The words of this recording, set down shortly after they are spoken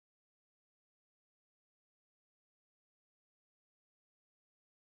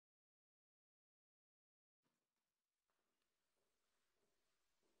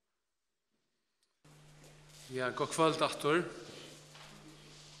Ja, god kvöld aftur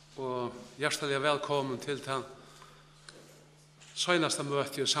og hjertelig velkommen til den seneste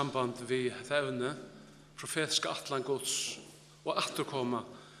møte i samband vi evne, profetiska ætlan Guds og afturkoma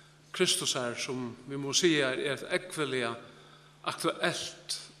Kristusar, som vi må si et ekvelig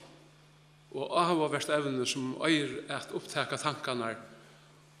aktuelt og avhåverst evne som et opptak av tankene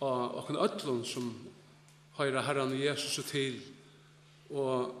og en ætlan som høyre Herren Jesus til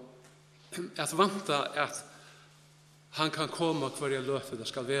og at vanta at han kan komma hver løte det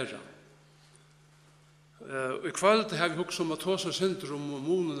skal være. I kvöld har vi hukket om at tåse synder om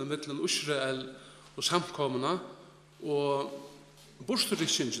månene mellom Israel og samkomna og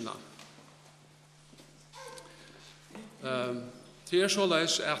bortrykkingene. Det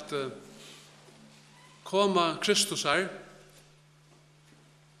såleis at koma Kristusar,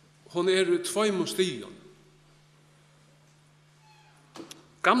 hon i tvøymon stigen.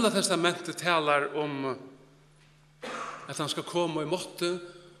 Gamla testamentet talar om at han skal komme i måtte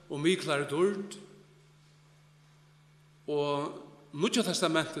og myklare dård. Og Nya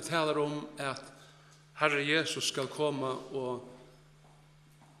testamentet talar om at Herre Jesus skal komme og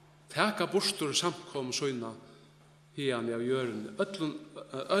teka bostor samkom søgna hian av hjørne.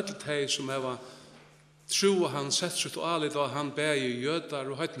 Öll teg som heva tro han sett sitt og alit og han bæg jødar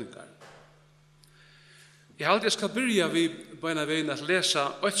og høytningar. Jeg skal byrja vi beina veien at lesa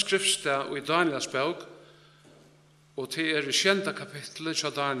eitt skriftsted i Daniels bok, og til i 7. kapittelet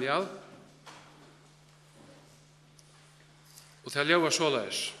av Daniel, og til ljóa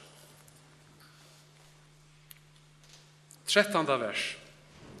såleis. 13. vers.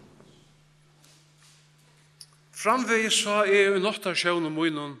 Framvegis sa i nottasjøvnen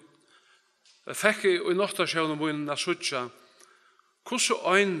munnen, fekk i nottasjøvnen munnen a suttja,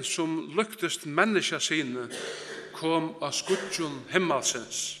 hvordan ein som lyktest menneska sine kom av skudjon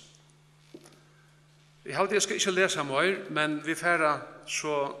himmelsens. Jeg skal ikke lese mer, men vi færa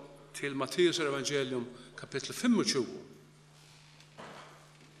så til Matteus evangelium kapittel 25.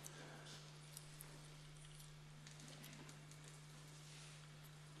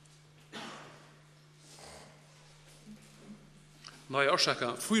 Nei,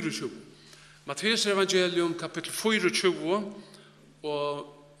 orsaka 24. Matteus evangelium kapittel 24, og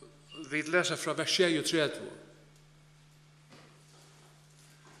vi leser fra vers 33.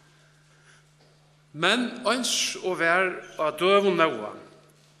 Men eins og vær av døven naua,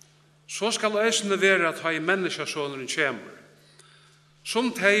 så skal eisene være at ha i menneskesåneren kjemur.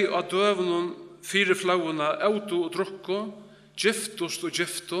 Som teg av døven fire flauene auto og drukko, giftost og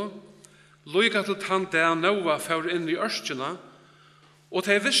gifto, loika til tante av naua fyrir inn i ørskjena, og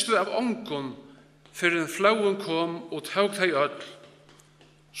teg visste av ongon fyrir en flauen kom og tåg teg ødl.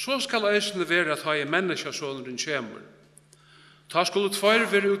 Så skal eisene være at ha i menneskesåneren kjemur. Ta skulle tvær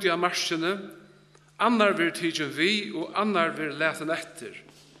være ute av marskjene, annar vir tidjen vi, og annar vir leten etter.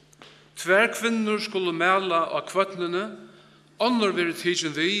 Tver kvinnor skulle mæla av kvøtnene, annar vir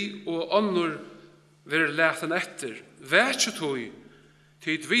tidjen vi, og annar vir leten etter. Vætje tog,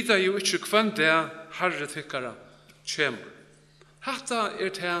 tid vida jo ikkje kvann det Herre tykkara kjemur. Hetta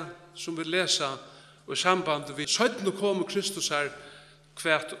det som vi lesa i samband vi 17 kom Kristusar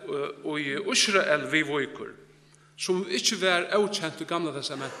kvært og i Israel vi voikur, som ikkje var avkjent i gamla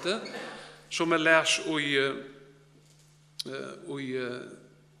testamentet, som les i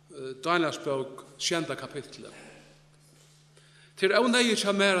Daniels bok 7. kapittelet. Til avnei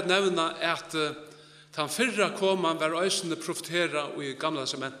ikke mer at nevna at den fyrra koman var øysene profetera i gamla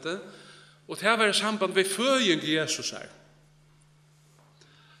testamentet, og det var i samband ved føying Jesus her.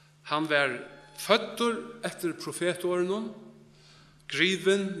 Han var føddur etter profetåren,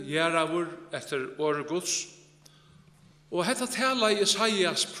 griven, gjeravur etter året Guds, og hetta tala i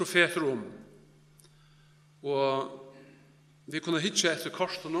Isaias profeter om. Og vi kunne hitje etter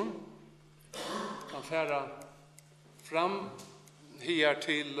korsen om, kan færa fram her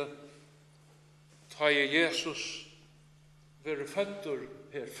til ta i Jesus være føddur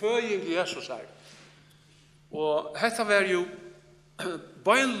her, føying Jesus her. Og hetta var jo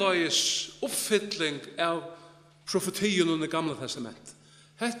beinløys oppfytling av profetien under gamla testament.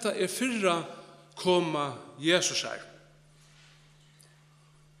 Hetta fyrra koma Jesus her.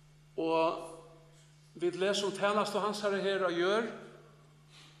 Og vi leser om tjenest og hansara her og gjør,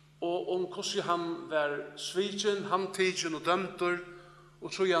 og om hvordan han var svigen, handtidgen og dømter,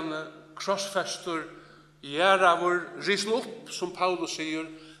 og så gjerne krossfester, gjeravur, risen opp, som Paulus sier,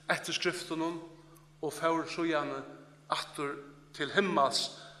 etter skriften, og får så gjerne atter til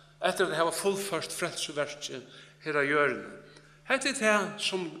himmels, etter at det var fullførst frelseverket her og gjørende. Hette det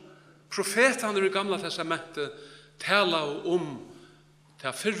som profetene i gamla testamentet taler om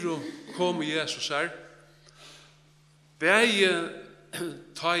til fyrre kom Jesus her,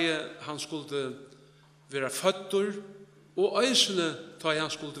 han skulle være fødder, og øysene han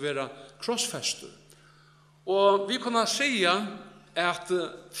skulle være krossfester. Og vi kunne si at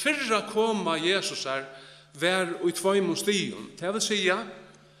fyrra koma Jesusar var i tvøymon stigen. Det vil si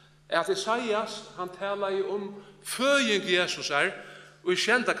at Isaias han taler om føying Jesusar i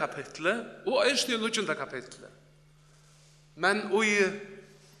 7. kapitlet og øysene i 9. kapitlet. Men i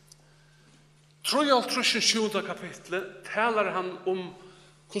 7. kapitlet taler han om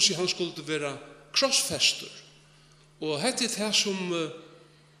hvordan han skulle være krossfester. Og hette det som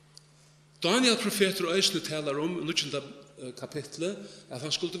Daniel profeter og øysene taler om i 9. kapitlet, at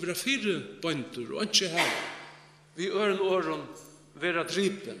han skulle være 4 bønder og ikke her. Vi øren åren være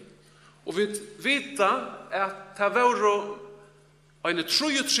dripen. Og vi vet at det var en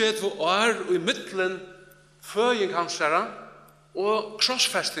 33 år i midtelen føying hansara og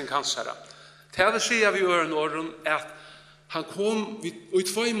krossfesting hansara. Det vil si at vi øren åren at han kom i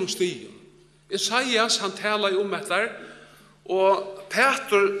tvøymon stigen. Isaias han taler om etter, og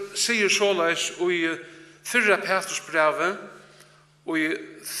Peter sier såleis i 4. Peters brevet, og i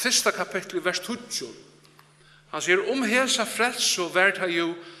 1. kapittel i vers 20. Han sier, hesa frelse og vært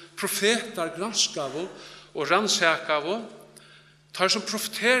jo profeter granskavo og rannsakavo, tar som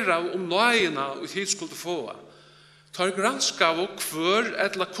profeterar om nøyina og tid skulle få. Tar granskavo kvør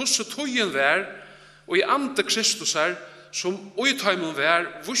etla kusse tøyen vær, og i ande Kristusar, som uitheimen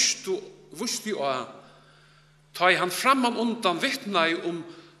vær, vusti og ta han framman undan vittnai om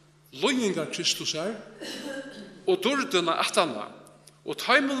løyningar Kristusar og dorduna atana. Og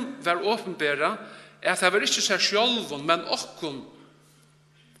teimen var åpenbæra at det var ikke seg sjálvun, men okkun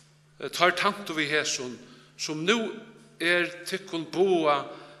tar tanto vi hesun, som nu tykkun boa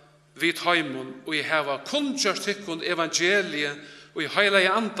vid teimen, og i heva kundjar tykkun evangeliet og i heila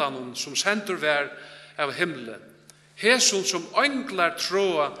i andanon som sendur vær av himle. Hesun som englar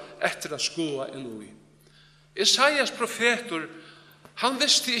tråa etter å skoa inn i. Isaias profeter, han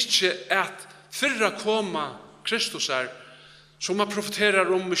visste ikke at fyrra koma Kristusar, som han profeterar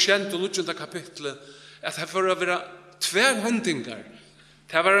om i 7. og 9. kapitlet, at det var å være 2 hendingar.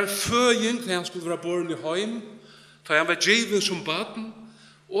 Det var en føying til han skulle være born i heim, til han var given som baden,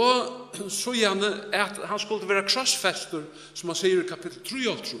 og så gjerne at han skulle være krossfester, som han sier i kapittel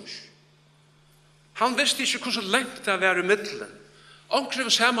 3. Han visste ikke hvordan lengt det var i middelen. Omkring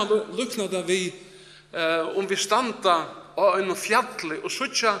var saman luknade vi om vi standa av en fjalli og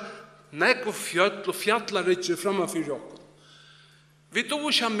suttja nekko fjall og fjallarikki framafyrir okkur. Vi do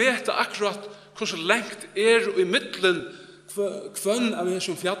ikke meta akkurat hvordan lengt i middelen kvønn av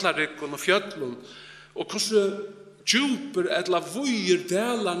þessum fjallarikkum og fjallum, og hvordan djupur eller vujir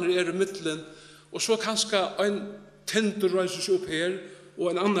delarnir i middelen, og så kanskje ein tindur reises upp her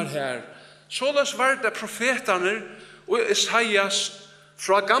og en annar her. Såleis var det profetarnir og Isaias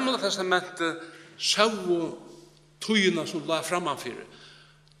fra Gamla testamentet sau tøyina som la framanfyrir.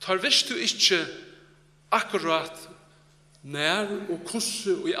 Tar visste ikke akkurat nær og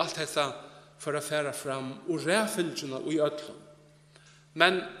kusse og i alt dette for å færa fram og ræfylgjuna og i ødlun.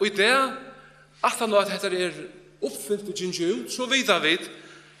 Men i det, at han at dette oppfyllt og gynnsi ut, så vidar vi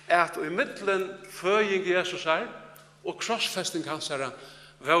at i middelen føying Jesusar og krossfesting hansara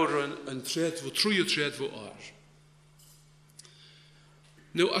var en 33 år.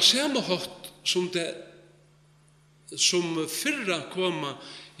 Nå, av samme hatt som fyrra koma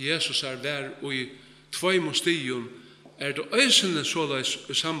Jesusar var i tvøymon stigen, det øysene såleis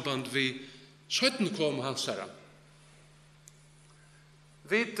i samband vi 17 koma hansara.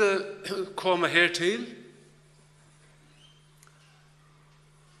 Vi koma hertil,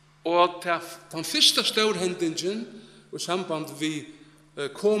 og den første størhendingen i samband vi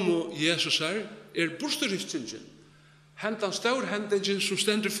komo Jesusar borsteristingen. Hentan størhendingen som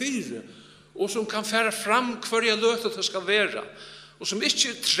stender fire, og som kan færa fram hver jeg løter det skal være, og som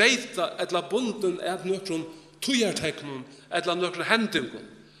ikke treita eller bunden av noen tøyarteknon eller noen hendingon.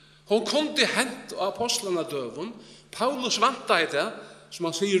 Hon kunde hent av apostlene døven. Paulus vant i det, som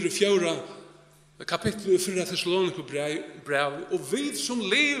han sier i 4. kapittel i 4. Thessalonikerbrev, og vi som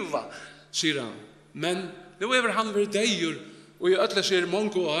leva, sier han. Men nå han vært deier, og i ødelig sier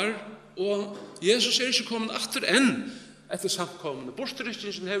mange år, og Jesus ikke kommet atter enn etter samkomne.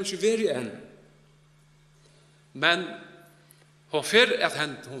 Borsteristingen har ikke vært enn. Men hon fer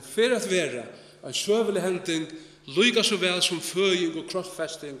at være en søvelig hending, lyga så vel som føying og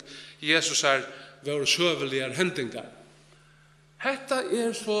krossfesting. Jesus var søvelige hendingar. Hetta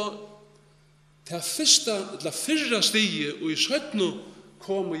så til fyrra stige, og i 17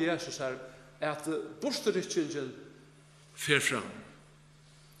 kom Jesus at borsteristingen fer fram.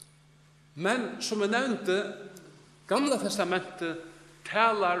 Men som jeg nevnte, Gamla testamentet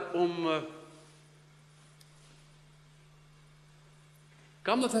talar om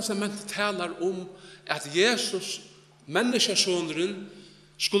at Jesus, menneskesoneren,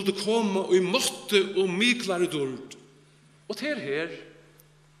 skulle komme i måtte og miklare dård. Og til her,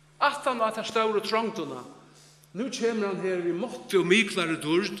 at han var til større trångtene, nu kommer han her i måtte og miklare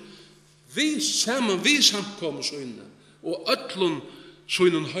dård, vi samkommer så inne, og ætlan så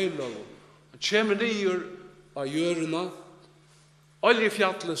innan høylov. Han kommer niður av jørena,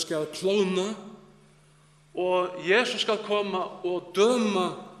 oljefjallet skal klåna, og Jesus skal komme og døma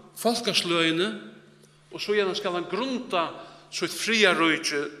folkasløyene, og så gjennom skal han grunta sitt fria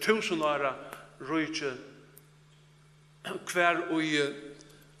røyke, 1000 åra røyke, hver og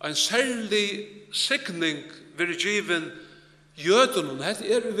en særlig signing vil given jødenen. Dette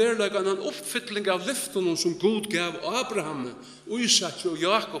i verleggen en oppfylling av lyftene som Gud gav Abraham, Isak og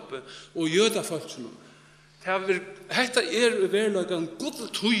Jakob og jødafolkene. Dette i verleggen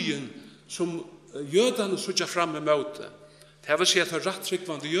godtøyen som jødene sutja fram i møte. Det vil si at det er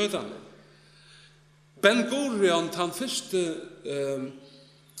rettryggvande jødene. Ben Gurion, den første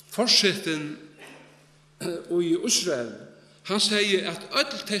forseten i Israel, han sier at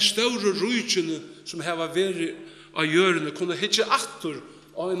alle de store rujene som har vært av jørene kunne hitje atter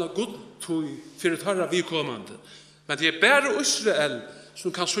av en av godtøy for å ta vidkommende. Men det er bare Israel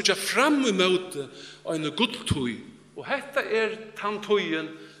som kan sutja fram i møte av en av godtøy. Og dette er den tøyen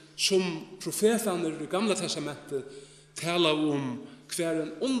som profetene i Gamla testamentet talar om hver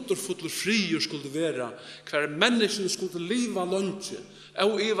en underfull frier skulle være, hver menneskene skulle liva lunge,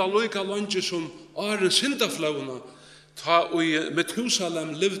 og iva loika lunge som åren syndaflauna, ta i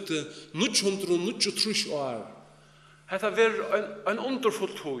Metusalem levde 923 år. Hetta var en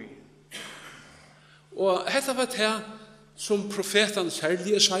underfull tøy. Og hetta var det som profeten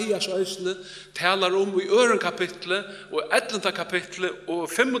særlig Zacharias Zachariassen talar om i øren kapitlet, og 11. kapitlet, og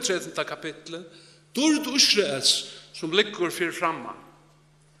 35. kapitlet, dård Israels, som ligger fyrir framma.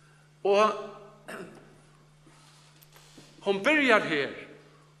 Og hon byrjar her,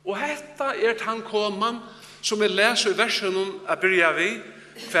 og hetta han koma, som leser i versen a byrja vi,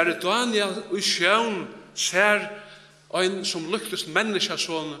 hver Daniel og sjøen ser en som lyktest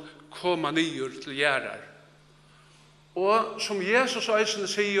menneskesson koma niður til gjerrar. Og som Jesus eisende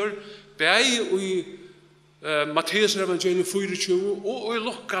sier, bei i Matteus evangelium 24 og i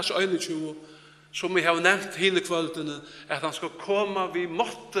Lukas 21, som vi har nevnt hine kvöldene, at han skal komme vi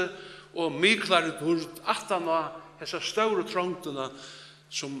måtte og miklare dård, at han har disse store trångtene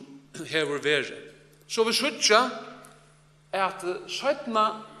som hever vært. Så vi sutja at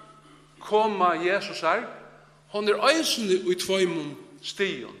søytna koma Jesusar, hon eisende i tvøymon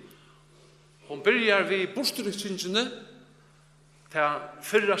stigen. Hon byrjar vi bosturiktingene til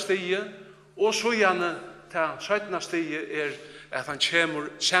fyrra stiget, og så gjerne til søytna stiget at han kommer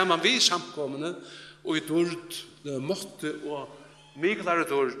saman vi samkommende og i dård, måtte og miklare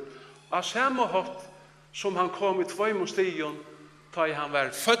dård. Av samme hatt som han kom i tvøymon stigen, da han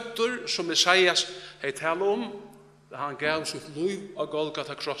var føtter, som Messias hei tala om, da han gav sitt liv av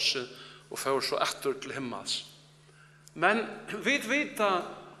Golgata krosset og fører så etter til himmels. Men vi vet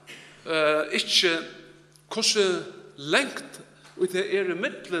ikke hvordan lengt det i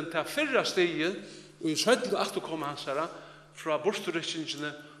middelen til fyrra stiget og i 17. og 18. koma hansara fra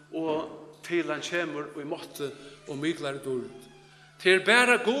bosturiktingene og til han kommer og i måtte og miklare dård. Til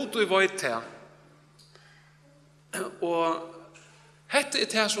bare god og veit til. Og hetta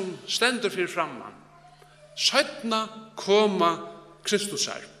det som stender fyrir framman. 17. koma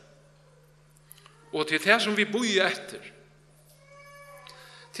Kristusar. Og til det som vi bor etter.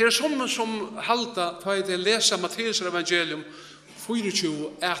 Til sånne som halda, da jeg lesa Matteus evangelium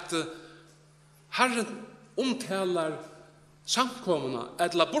 24, at Harrin omtalar samkomna,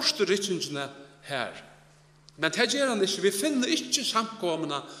 eller bosturiktingene her. Men det gjør han ikke. Vi finner ikke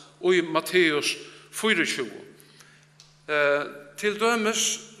samkomna i Matteus 24. Til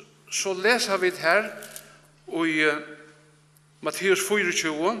dømes så leser vi her i Matteus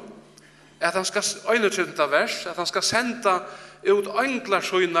 24 at han skal, 21. vers, at han skal senda ut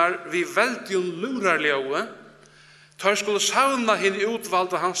englarsøynar vi veldig lurarljøve. Tar skulle savna hinn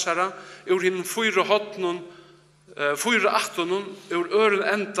utvalda hansara ur hinn 4 hotnon, 4 attonon, ur øren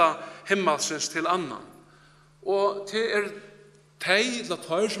enda himmelsens til annan. Og til tei, eller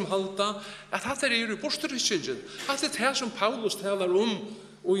tøy som halda, at dette i bosturikingen. Dette det som Paulus talar om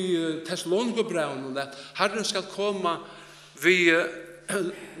i Thessalonikebrevnen, at Harrin skal komme vi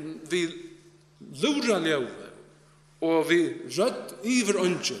luraljóve og vi rødd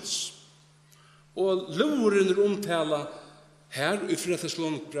yvireingils. Og luren omtala her i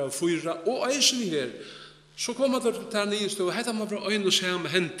Thessalonikebrevnen 4, og eisen her, så kommer det til den nye stå, hetta må være øyne og samme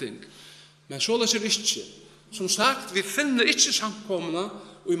hending. Men så løser det ikke. Som sagt, vi finner ikke samkomna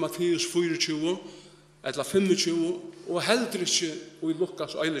i Matteus 24, eller 25, og heller ikke i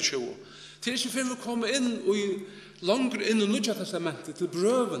Lukas 21. Til ikke finner vi komme inn langt inn i Nya testamentet til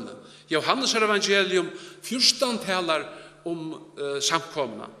brøvene. Johannes evangelium 14 talar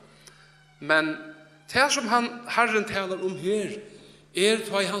samkomna. Men det som Harrin talar her,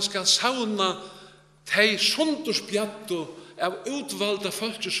 at han skal sauna de sunderspjatto av utvalda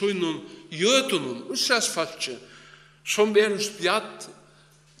folkesøynen, jødunum, Israelsfolket, som spjatt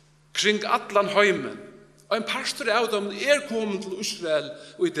kring ætlan heimen. Og en pastor av dem kommet til Israel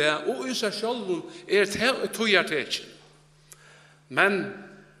og i det, og Israel sjálvur tøyartekjen. Men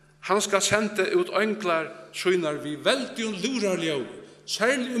han skal sende ut ønglar søynar vi veldig lurarljau,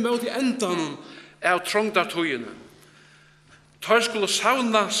 særlig mot i endanen av trongdartøyene. Tar skulle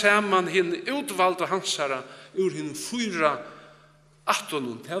sauna saman hinn utvalda hansara ur hinn 4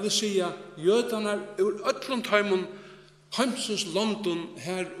 18. Det vil si jødene ur öllum tøymon heimsins London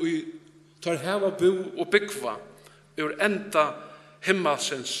her og tar heva bo og byggva ur enda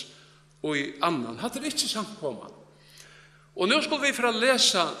himmelsens og i annan. Hatt ikke samkomman. Og nå skulle vi for å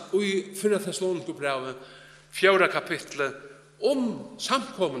lese i 4. Thessalonikerbrevet 4. kapitlet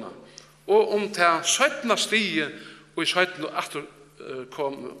samkomna og det 17. stiget og i 17.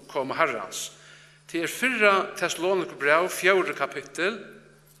 afturkoma Harrans. Det 4. Thessalonikerbrev 4. kapittel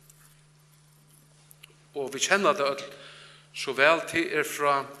og vi kjenner det så vel til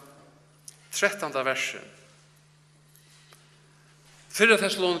fra 13. verset. 4.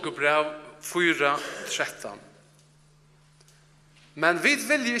 Thessalonikerbrev 4, 13. Men vi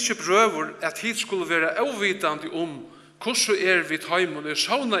vil ikke prøve at hit skulle være avvitende hvordan vi tøymon og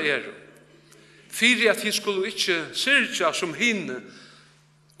sauna fyrir at hit skulle ikke syrja som hinne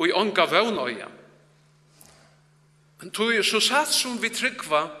og i ånga vøvnøya. Men tog så satt som vi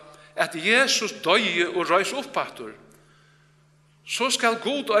tryggva at Jesus døye og røys opp partur, så skal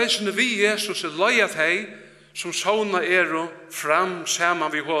god eisene vi Jesus leia teg som sauna fram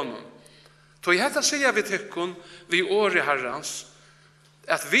saman vi honom. Tog hetta sier vi tykkun vi åri Herrans,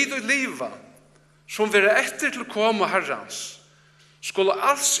 at vi do liva som vil etter til koma Herrans, skulle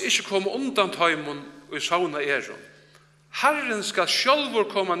alls ikke komme undan tøymon og sauna Harrin skal sjálvur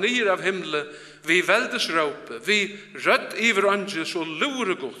koma niður av Himli vi veldisrópi, vi rødd yvireingils og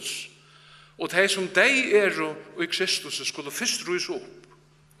lúðuri Guds. Og de som og i Kristusar skulle fyrst rúsa opp.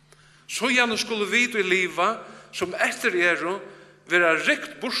 Så gjerne skulle vi i liva som etter vera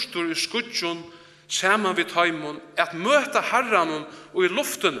rikt borstur i skudjon saman vi tøymon at møta Herranum og i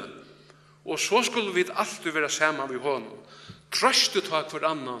luftene. Og så skulle vi alltid vera saman vi honom. Trøstu tak for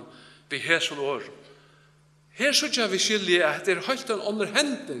annan vi hesun åren. Her sykja vi skilje at det høyt en andre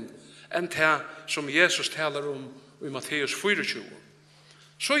hending enn det som Jesus talar i Matteus 24.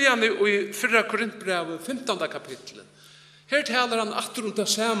 Så gjerne i 4. Korintbrevet 15. kapitlet. Her talar han atter det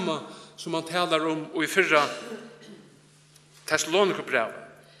samme som han talar i 4. Thessalonikerbrevet.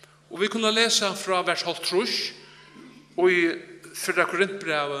 Og vi kunne lese fra vers 12 og i 4.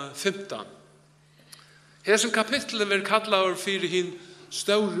 Korintbrevet 15. Her som kapitlet vil kalla for hin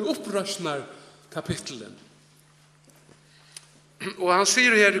større opprøsnar kapitlet. Og han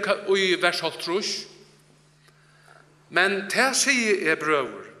sier her i vers 12, men det sier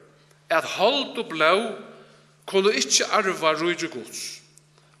brøver, at hold og blå kunne ikke arva rujde Guds.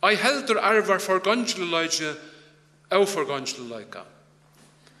 Ei heldur arvar forgangsleiløyge og forgangsleiløyga.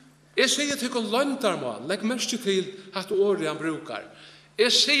 Jeg sier til kun løndarmål, legg mest til at året han brukar.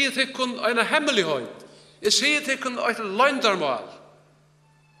 Jeg sier til kun en hemmelighet. Jeg sier til kun et løndarmål.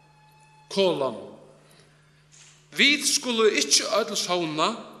 Kolon. Vi skulle ikke ødel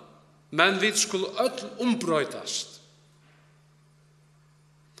sauna, men vi skulle ødel ombrøydast.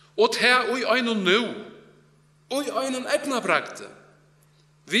 Og til og i øyne nå, og i øyne egna bragte,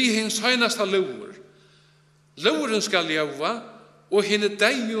 vi hins høynasta lover. Loveren skal jøva, og henne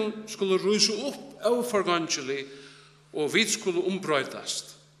deio skulle ruse opp av forgangelig, og vi skulle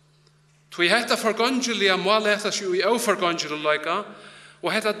ombrøydast. Tog hetta forgangelige må letas jo i av forgangelig løyka,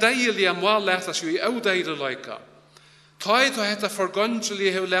 og hetta deilige må letas jo i av deilige løyka. Ta hetta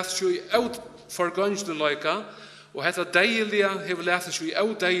forgangelige hev letas jo i av forgangelig løyka, og hetta deilige hev letas jo i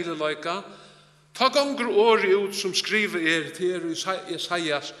av deilige løyka. Ta ganger året ut som skriver til i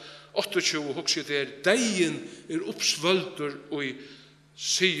Isaias 28, hokset deien oppsvølter og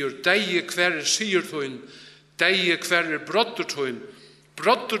sier, deie hver sier tøyn, deie hver brodder tøyn,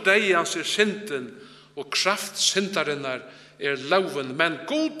 brodder deians synden, og kraft syndarinnar loven, men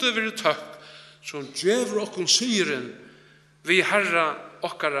gode vil tøkk, som djever okkon siren, vi Herra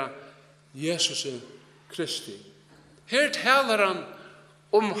okkara Jesus Kristi. Her talar han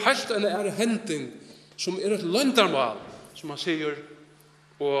om helt en hending som et løndarmal, som han sier,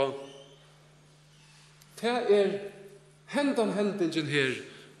 og det hendingen her,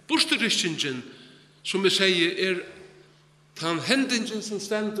 borsteristingen, som vi sier, den hendingen som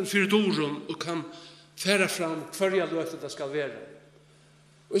stender for doren og kan fære fram hver løte det skal være.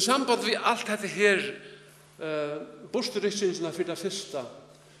 Og i samband med alt dette her, borsteristingen for det første,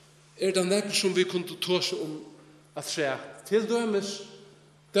 det noe som vi kunne ta oss om at se. Til dømes,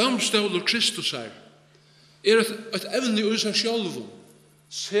 domstoler Kristusar et evne i seg sjálvur,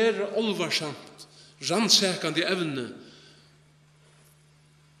 ser alvarsamt, rannsakande evne.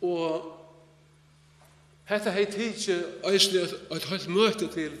 Og hetta hei tidsi eisli et helt møte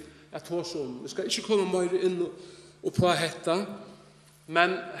til at ta oss om. Vi skal ikke komme mer inn og på hetta,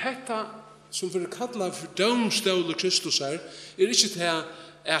 men hetta som vi kallar for domstoler Kristusar ikke til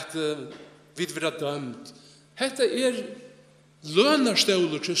at vi vil være dømt. Hetta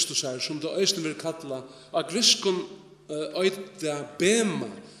lønarstøvler Kristusar, som det øyne vil kalla, av griskon øyda bema.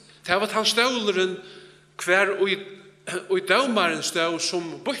 Det var han støvleren hver og i daumaren støv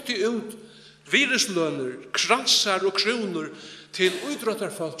som bytte ut virusløner, kransar og kroner til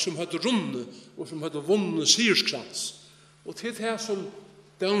idrottarfolk som hadde runde og som hadde vunnet sirskrans. Og til det som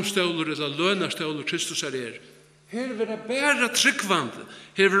daumstøvler eller lønarstøvler Kristusar her vil det bæra tryggvande,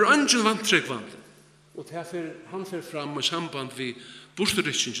 her vil ønsken vant tryggvande. Og han fer fram i samband vi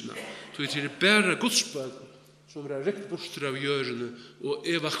bosterriksingene. Så det bæra Gudsbøk som rikt boster av gjørende og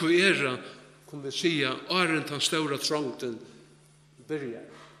evakuera, kunne vi sia, åren den ståra trångten byrjar.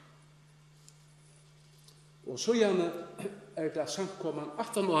 Og så gjerne det samkomman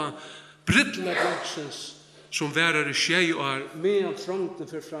 18 år brytla glansens som værer i sjey år medan trångten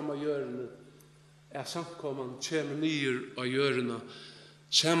fer fram av gjørende samkomman kommer niður av gjørende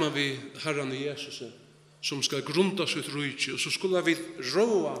saman vi Harrin i Jesus som skal grunda sitt rujtje, og så skulle vi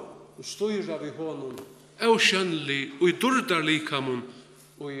råa og styra vi honom avkjennelig og i durdar likamon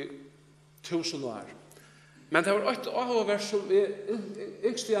og i 1000 år. Men det var et avhåvers som vi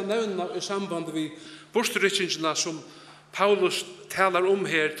yngste jeg nevna i samband med borsterikkingsina som Paulus talar om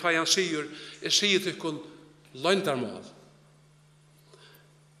her, da han sier, jeg sier til ikon løndarmal.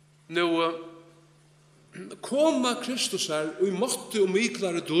 Nå, koma Kristusar og i måtte og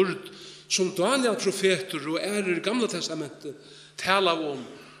miklare durd som Daniel profeter og i Gamla testamentet talar om,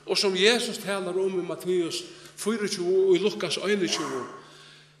 og som Jesus talar om i Matteus 24 og i Lukas 21.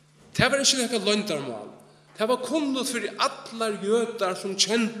 Det var ikke nekka løndarmal. Det var kunnet for allar jødar som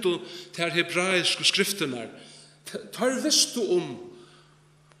kjente til hebraiske skriftene. Tar visste om,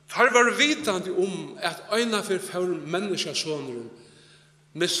 tar var vitande om at øyna for menneskesåneren,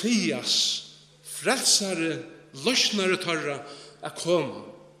 Messias, frelsare, løsnare tarra,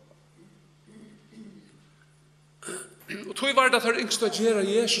 koma. Og tog var det at han yngst å gjøre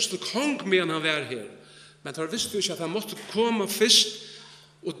Jesus til kong medan han var her. Men han visste jo ikke at han måtte komme først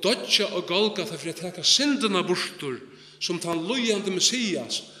og dodja og Golgata for å teka syndene bortur som den lojande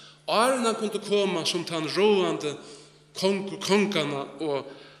Messias. Arne han kunne komme som den råande kongene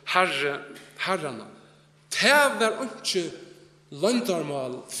og herrene. Det var ikke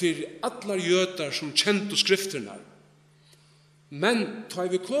løndarmal for alle jøder som kjente skrifterne. Men da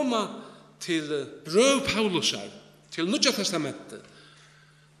vi kom til brøv Paulusar, til Nudja testamentet,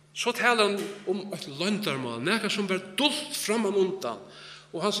 så taler han om et løndarmal, noe som var dult framan undan.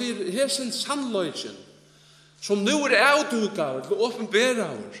 Og han sier, her sin sannløyken, som nå avdugaver til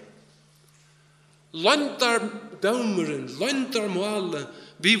åpenberaver. Løndardaumeren, løndarmalet,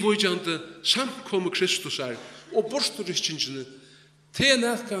 vi vujande samkommer Kristusar, og borsterikkingsene, til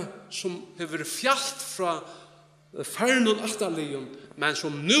noe som har vært fjalt fra faren og atalion, men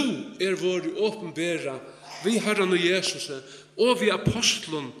som nå vår åpenbera vi Harrin og Jesus og vi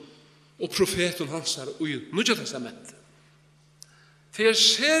apostlen og profeten hansara og i Nudja testamentet. Det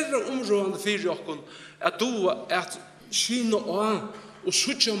ser områdende for oss at du skyne og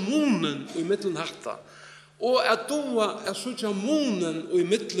sutja munen i middelen hatta, og at du sutja munen i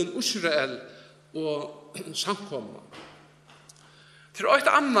middelen Israel og samkomma. Det et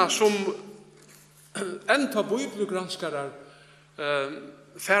annet som enda bibelgranskarar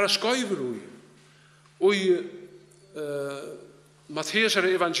færa skøyver og i Matteus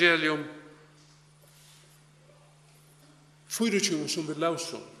evangelium 24 som vi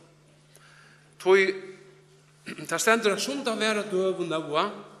lauser. Det stender at som det være døv og nøva,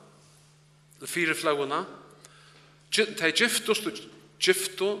 de 4 flauene, de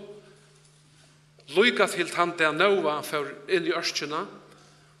gifto, loika til tante nøva for inn i ørskjena,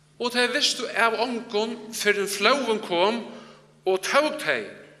 og de visste av ångon for en flauen kom og tog de,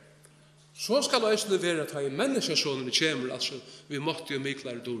 så skal eisne være at i menneskesånene kommer, altså vi måtte jo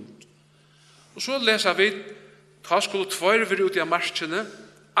miklar dårlig. Og så leser vi, ta skulle tver være ute av marskene,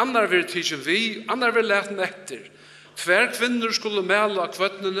 annar være tidsen vi, annar være leten etter. Tver kvinner skulle male av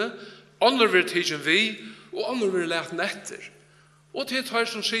kvøtnene, annar være tidsen vi, og annar være leten etter. Og til tar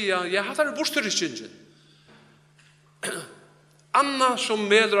som sier, ja, hatt er bosturiskingen. Anna som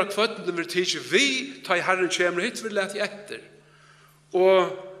meler av kvøtnene være tidsen vi, ta i Harrin kommer hit, vil lete etter.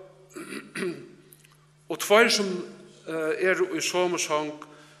 Og tver som i som og sang,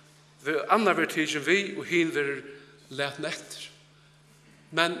 annar være tidsen vi, og hin være leten etter.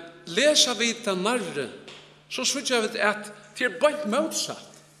 Men leser vi det nærre, så synes jeg at det er bare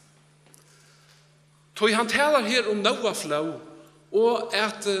motsatt. Så han taler her om Noah-flow, og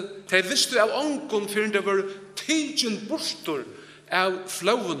at de visste av ången for det var tidsen borster av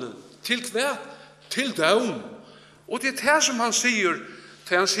flowene, til hver, til dem. Og det er det som han sier,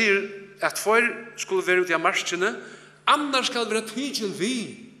 til han sier at for skulle være ute av marskene, annars skal være tidsen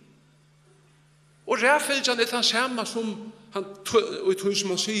vi. Og ræfyljan er det samme som han som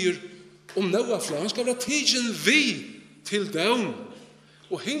han sier om Noah-flow. Han skal være tidsen vi til dem,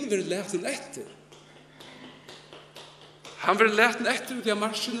 og hin vil leten etter. Han vil leten etter ut av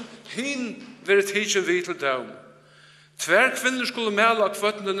marsjene, hin vil tidsen vi til dem. Tver kvinner skulle male av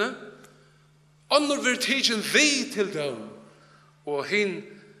kvøtnene, annor vil tidsen vi til dem, og hin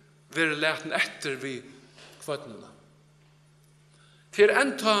vil leten etter vi kvøtnene. Til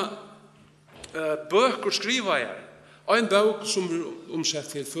enta bøker skriva jeg, en bok som er omsett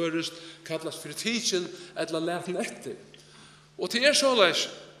til først, kallas for tidsen eller leten etter. Og til såleis,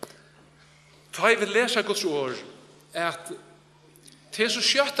 ta jeg vil lese Guds ord, at til så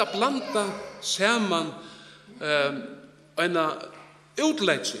skjøtt å blanda saman en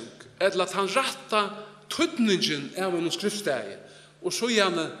utlegging, eller at han retta tøtningen av en skriftsteg, og så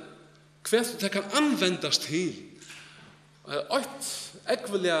gjerne hva det kan anvendes til. Eitt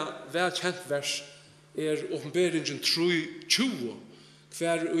ekvelig velkjent vers er åpenberingen 3:20,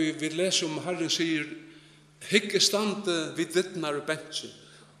 hver vi leser om Harrin sier, hygge stande vid dittnar og bensjen.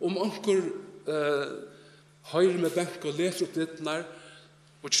 Om onker høyre med benk og leter opp dittnar,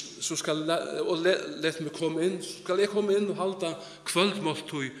 og let meg komme inn, så skal jeg komme inn og halda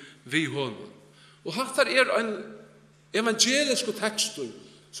kvöldmåltøy vi honom. Og hattar er en evangelisk tekstur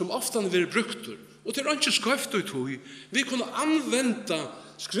som ofta vil bruktur, og til ikke skrøft ut tøy. Vi kunne anvenda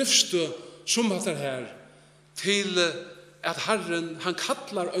skriftstø som hattar her til at Harren, han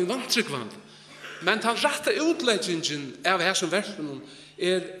kallar en vantryggvann, men han rette utleggingen av her som versen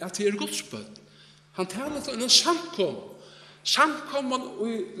er at det er godsbøtt. Han taler til en samkom. Samkomman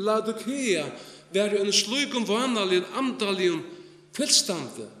i Laodikea var en slugum vanlig, andalig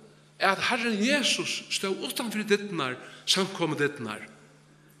tilstande, at Herren Jesus stod utanfor dittnar, samkommet dittnar.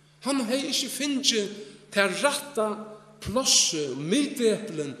 Han hei ikke finnet til rette plåse,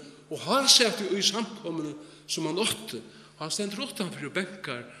 midteplen, og har sett i samkommene som han åtte. Han stender utanfor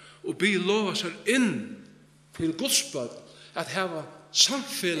benkar, og by lova seg inn til godsbøtt, at heva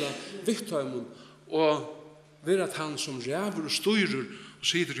samfella vikthøymon, og være at han som ræver og styrer og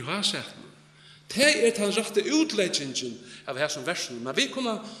sitter i hasetten. Det er han rette utleggingen av her som versen. Men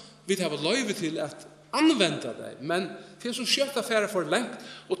vi har løyve til at anvende det, men det er så skjøtt affære for lengt,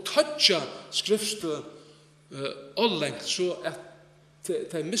 og toucha skriftstø og lengt, så at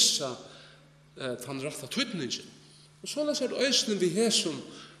de missa han rette tydningen. Og så leser det øyne vi hæsum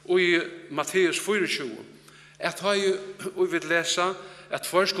i Matteus 24, at vi vil lese at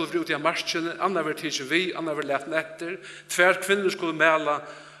for skulle bli ute av marskene, annar vil tidsen vi, annar vil leten etter, tver kvinner skulle male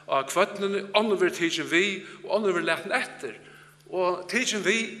av kvøtnene, annar vil tidsen vi, og annar vil leten etter. Og tidsen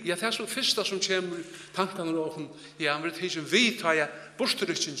vi, ja, det er så første som kommer tankene åpen, ja, han vil tidsen vi ta jeg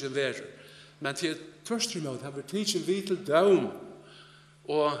bortrykkingen verer. Men til tørste med, han vil tidsen vi til døm,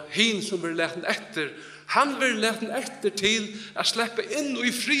 og hin som vil leten etter, han vil leten etter til å slippe inn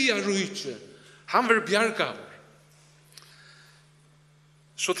i fria rujtje. Han vil bjerga.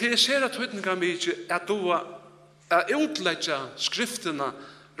 Så til jeg ser at høytninga mykje at du er utleggja skriftene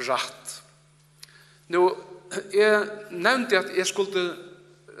rett. Nå, jeg nevnte at jeg skulle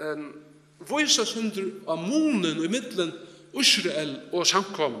vise synder av munen i middelen Israel og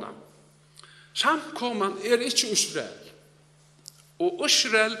samkomna. Samkomman er ikke Israel, og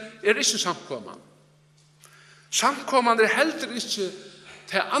Israel er ikke samkomman. Samkomman er heller ikke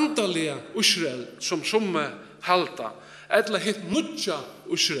til andalige Israel som halda, eller hitt nudja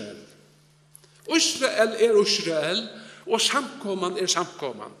Israel. Israel er Israel, og samkomman er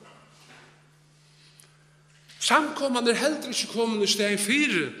samkomman. Samkomman er heller ikke kommet i stedet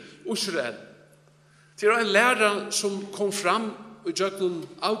fire Israel. Det er en lærer som kom fram i Gøtu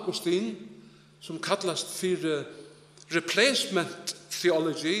Augustin, som kallas för replacement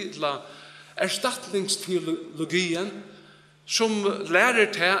theology, eller erstatningsteologien, som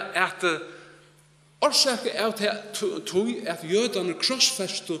lærer til at årsaken av til at jødene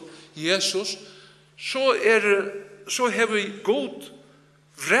krossfester Jesus, så har vi god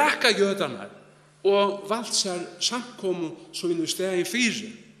vreka jødene og valgt seg samkommet som i stedet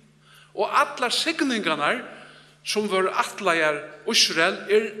fire. Og alle signingene som var atleier Israel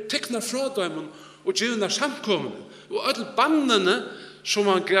tekna fra dem og givna samkommet. Og alle bannene som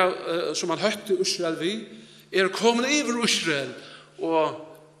man høtte Israel vid kommet over Israel og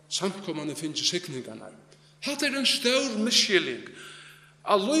samkommene finnes signingene. Dette en stor misskilling.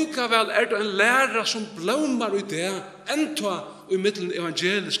 Allikevel det en lærer som blomar i det enda i middelen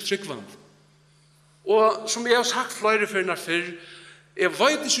evangelisk tryggvand. Og som jeg har sagt flere før, jeg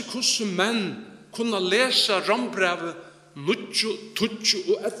vet ikke hvordan menn kunne lese rombrevet 9, 12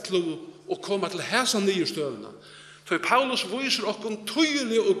 og 11 og komme til hesa nye støvene. For Paulus viser okken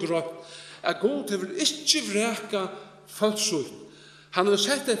tydelig og grått at Gud vil ikke vreka falsut. Han har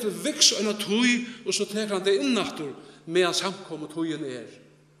sett etter viks og en tøy, og så teker han det innaktor med han samkommet tøyen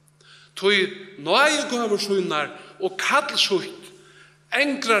Tøy nøye gaver søgnar og kallsut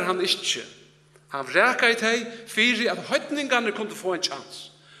engrar han ikke. Han vreka i teg fyrir at høytningene kunne få en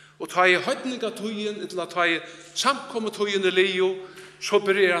chans. Og ta i høytningatøyen, eller ta i samkommet tøyen lio, så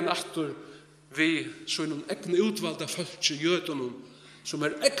bryr han atter vi sånn ekne utvalgte folk i jødene, som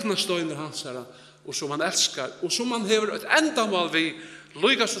ekne støyner hansara, og som han elskar, og som han hever et endamål vi,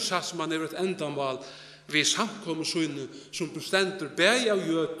 lyga så satt som han hever et endamål vi samkommet søyne, som bestender bæg av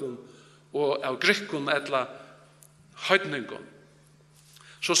jødene, og av grikkene, eller høytningene.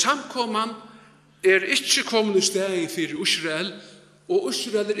 Så samkommet ikke kommet i stedet for Israel, og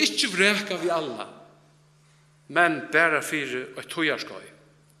Israel ikke vreka vi alla, men bare for et tøyarskøy.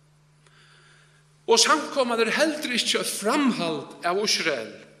 Og samkommet heller ikke et framhald av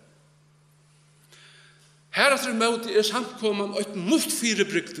Israel. Heretter møte samkommet et nytt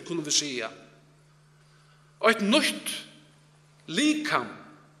firebrygde, kunne vi sige. Et nytt likam.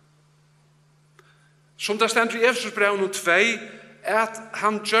 Som det stender i Efesersbrevet 2, at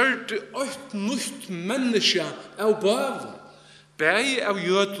han gjør det et nytt menneske av baven. Begge av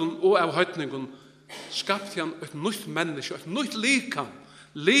jøden og av høytningen skapte han et nytt menneske, et nytt likam.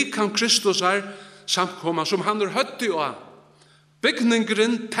 Likam Kristusar samkomma som han høytte av.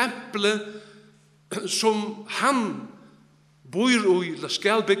 Bygningeren, tempelet, som han bor i, eller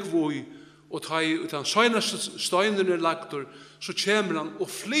skal bygge i, og ta i utan søgneste støyner lagter, så kommer han og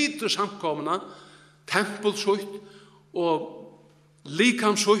flyter samkommene, tempelsutt og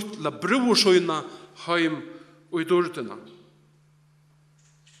likamsutt, eller brorsøyna heim og i dørtene.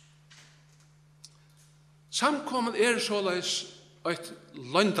 Samkommen såleis et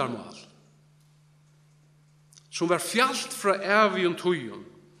løndarmål, som var fjalt fra evig tøyen.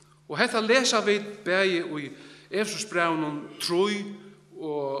 Og hetta leser vi begge i Efesersbrevnen 3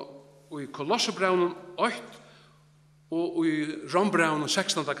 og i Kolosserbrevnen 8 og i Rombrevnen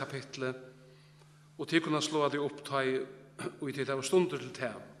 16. kapitlet. Og til kunne slå det opp og i tid av stunder til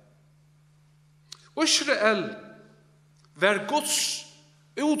det. Israel var Guds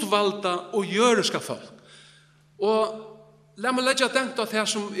utvalgte og jøreska folk. Og la meg legge tenkt av det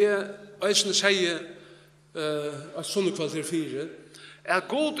som jeg sier at sånne kvaliteter 4, at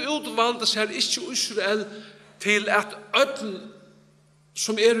Gud utvalgte seg ikke Israel til at alle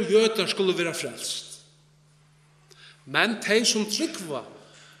som jøder skulle være frelst. Men de som tryggva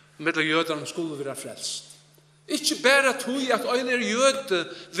med jøderne skulle være frelst. Ikke bare tog at en jøde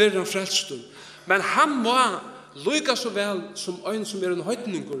være frelst, men han må lykke så vel som en som en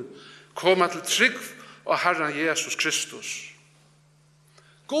høytninger komme til trygg og Herren Jesus Kristus.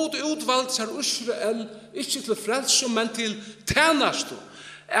 God utvalgte seg Israel ikke til frelse, men til tjeneste.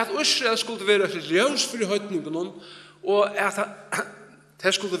 At Israel skulle være et ljøs for høytningene, og at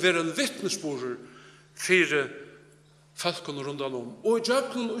det skulle være en vittnesbord for folkene rundt om. Og i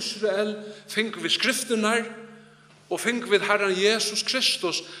jøkken Israel finner vi skriftene, og finner vi Herren Jesus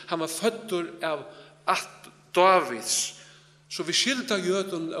Kristus. Han var født av Davids. Så vi skilte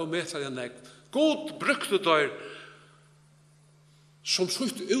jøden og metalene. God brukte der som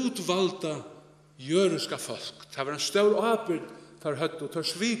sutt utvalgte jødiska folk. Det var en stor arbeid for høtt, og tar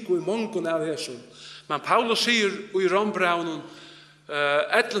svik i mongen av Jesus. Men Paulus sier i Rombrevnen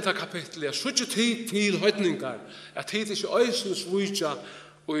 11. kapittelet, så ikke tid til høytningar, at tid ikke øysen svitja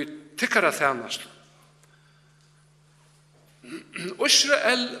og i tykkara tjenest.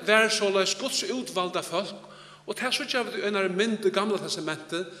 Israel var såleis Guds utvalgte folk, og det er så ikke av en mynd i gamle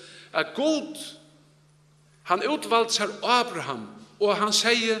testamentet, at Gud, han utvalgte seg Abraham, og han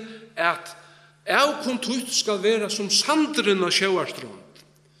sier at Avkomtutt skal vera som sandren av sjóarstrond.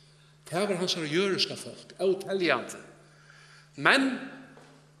 Det var hansara jøriska folk, óteljande. Men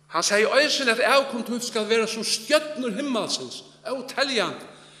han sier øysen at avkomtutt skal vera som stjörnur himmelsins, óteljande.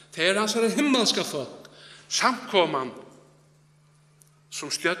 Det hansara himmelska folk, samkoman som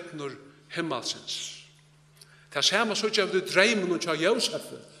stjörnur himmelsins. Det samme så ikke av det dreimen og Josef,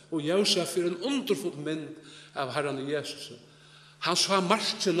 og Josef en underfull mynd av Herren Jesus. Han så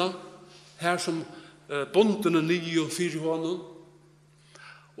marskene her som bondene 9 og 4 hånden,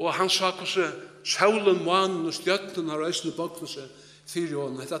 og han sa hvordan solen, månen og stjøtten har øsne bøkne seg 4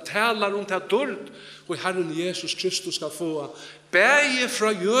 hånden. Det taler om det dårlig, og Herren Jesus Kristus skal få bæge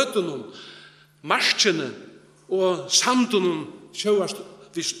fra jødene, marskene og sandene,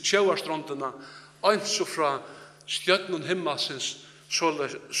 sjøarstrondene, og fra stjøtten himmelsens,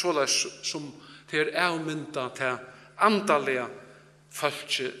 såleis som til avmynda til andalige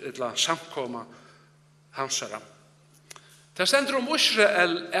folk, eller samkomma hansara. Det stender om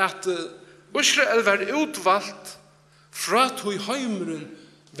Israel at Israel var utvalgt fra tog heimeren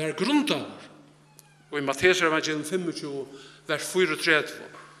var grundaver. Og i Matteus evangelium 25, vers 34.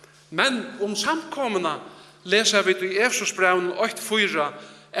 Men om samkommene leser vi i Efesosbrevet 8:4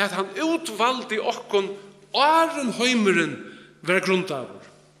 at han utvalgte okkon åren heimeren var grundaver.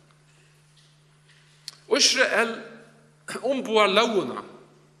 Israel omboar lovene,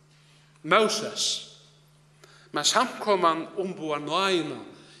 Moses, men samkomman omboar nøyene,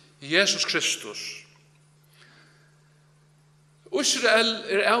 Jesus Kristus. Israel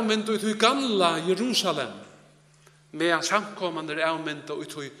avmyndet ut i gamla Jerusalem, medan samkomman avmyndet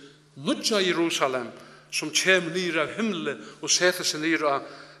ut i nudja Jerusalem, som kommer ned av Himli og setter seg ned av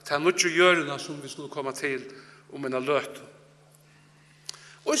til nudja hjørna som vi skulle komme til om en løt.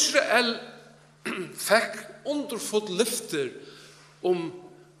 Israel fikk underfullt lyfter om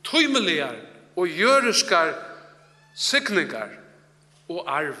tøymeligar og jøriskar signingar og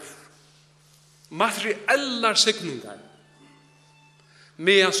arv. Materiellar signingar.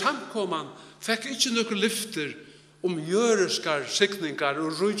 Medan samkomman fikk ikke noen lyfter om jøriskar signingar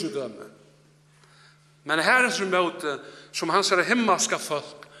og rujudømme. Men her er måte, som hansara himmelska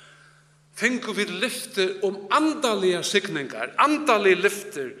folk, finner vi lyfter om andalige signingar, andalige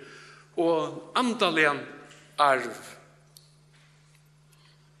lyfter og andalige arv.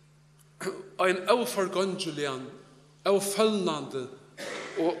 En overgångelian, overfølgende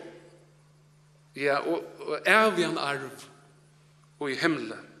og evig arv og i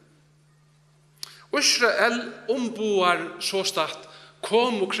himle. Israel omboar så start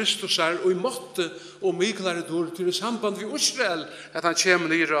kom og Kristusar og i måtte og myklare dår til samband vi Israel at han kommer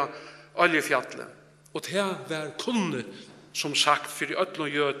ned av oljefjallet. Og det var kunnet, som sagt, for i øtlen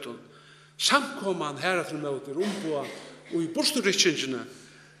og jøten. Samkomman her etter møter omboar og i bosturrikkingene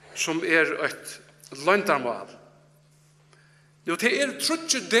som et landarmal. Jo, det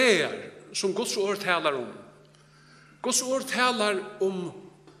trutje der som Guds ord talar om. Guds ord talar om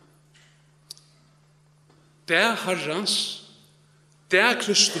det Harrans, det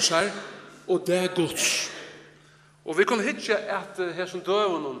Kristusar og det Guds. Og vi kan hitje at her som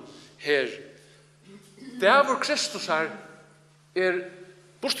døven her, det vår Kristusar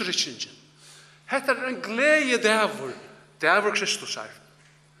bosturrikkingen. Hetta en glede det vår Kristusar.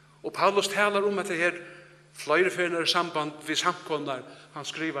 Og Paulus talar om at det her flere fyrner samband vi samkomnar han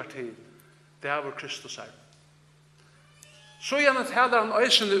skriver til det vår Kristusar. Så gjerne talar han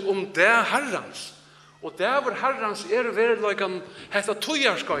øysene om det Herrans. Og det vår Herrans verilagan hetta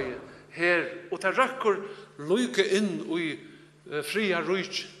tøyarskøye her, og det røkker lykke inn i fria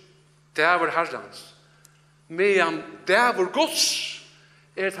rujt. Det vår Herrans. Medan det vår Guds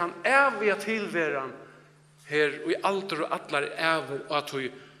han evige tilveran her og i alder og atlar ever og at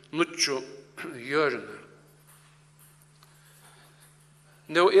vi nutjo gjørende.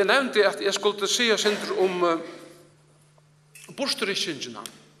 Nå, jeg nevnte at jeg skulle si om bosturrikkingene.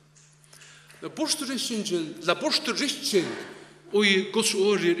 Bosturrikking og i Guds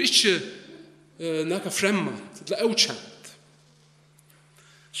ord ikke noe fremmed, eller ukjent.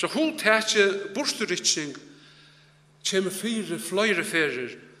 Så hun tager bosturrikking kommer flere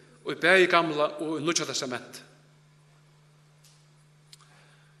ferier og i begge gamla og i Nødja Testament.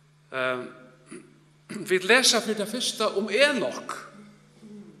 Vi leser for det første om Enok,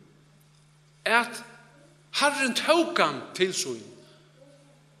 at Harrin tok han til syn.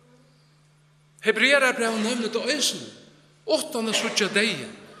 Hebreerar brev nevnet og øysen, 8. sutja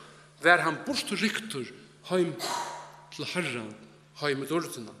deien, var han bosturriktur heim til Harran, heim i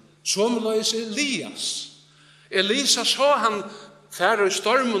dårdina. Som løys Elisa så han færa i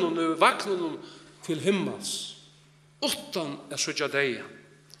stormen og vaknen til himmels. 8. sutja deien.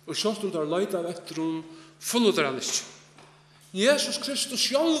 og sjálvt der leita eftir funnet der han ikke. Jesus Kristus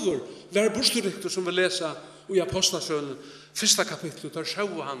sjálvur var bursturiktur som vi lesa i Apostlasønnen, 1. kapittel, der sjå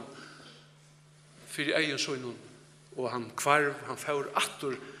han fyrir egen søgnen, og han kvarv, han får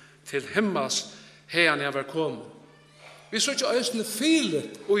attur til himmels, han var kommet. Vi så ikke øyne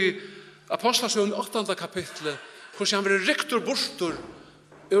Filip, og i Apostlasønnen 8. kapittel, hvordan han var rektor burstur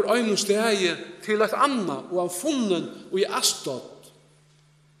ur øynene stegi til et anna, og han funnen og i Astod.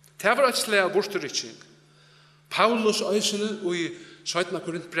 Det var et slag av bursturikking. Paulus øysene, og i 17.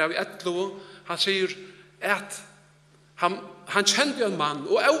 Korintbrev i 11, han sier at han kjente en mann,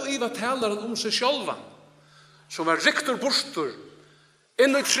 og i var talaren om seg sjálvan, som var rektor burstur,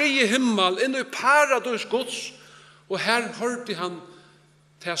 inn i frie himmel, inn i paradis Guds, og her hørte han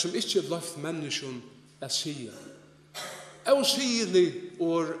det som ikke løft mennesken at sige. Og sigelig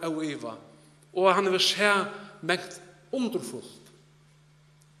år og iva. Og han vil se mengt underfullt.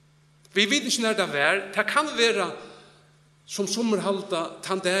 Vi vet ikke når det var. Det kan være som sommerhalda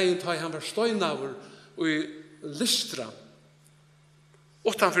tandeien da han var støynaver og i Lystra.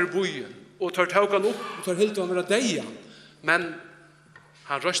 Utanfor byen. Og tar tog han opp og tar helt han være deia. Men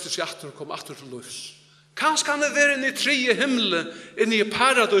han røste seg atter og kom atter til livs. Kanskje han være inn i tredje himle, inn i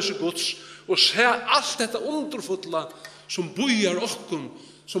paradis Guds, og se alt dette underfulla som bojar okkom,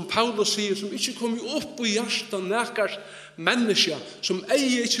 som Paulus sier, som ikke kommer opp i hjertan nekars menneska, som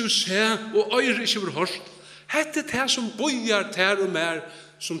eier ikke vil se, og øyre ikke vil hørt. Hette det som bojar ter og mer,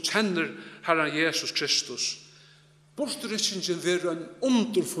 som kjenner Herren Jesus Kristus. Bortrykkingen vil en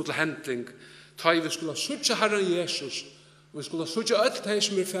underfull hending, da vi skulle søtja Herren Jesus, og vi skulle søtja alt det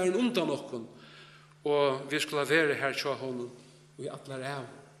som ferden undan okkom, og vi skulle være her tja honom, og i atler av.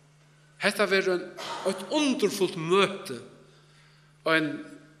 Hetta var et underfullt møte og en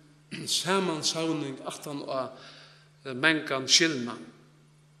samansauning aftan og mengan skilna.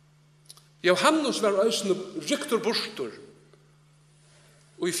 Johannes var øysene ryktor burstur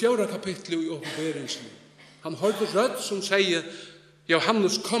og i 4. kapitlet i åpenberingen. Han hørte rødd som sier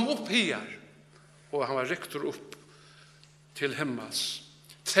Johannes kom opp her og han var ryktor opp til himmels.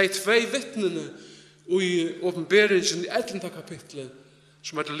 De 2 vittnene i åpenberingen i 11. kapitlet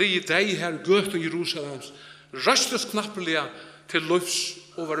som hadde livet deg her Gøtu i Jerusalems, røstes knappeliga til løvs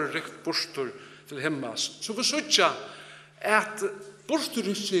og var rykt borstur til himmels. Så vi søtja at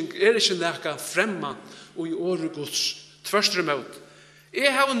borsturrykking ikke nekka fremma og i året Guds tvørstre møt.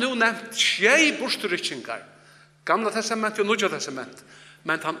 Jeg har nå nevnt sjey borsturrykkingar, Gamla testament og Nudja testament,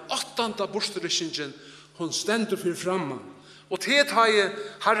 men den 8. borsturrykkingen hun stendur fyrir framma. Og til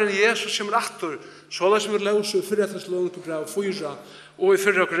Herren Jesus kommer atter, så det som vi løser i 4. Tessalonikerbrev 4 og i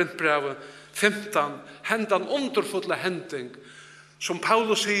 4. Korintbrev 15, hendan underfulle hending, som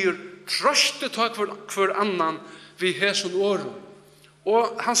Paulus sier, trøste tak hver annan vi hesson åren.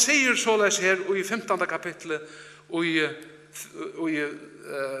 Og han sier såleis her i 15. kapitlet og i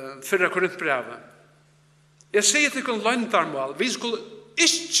 4. Korintbrev. Jeg sier til en løgndarmål, vi skulle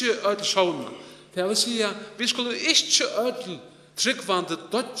ikke ødel sovna. Det vil si at vi skulle ikke ødel tryggvande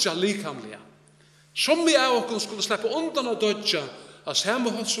dødja likamlige. Som vi av oss skulle slippe undan av dødja av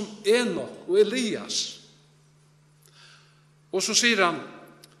samme hånd som Enok og Elias. Og så sier han,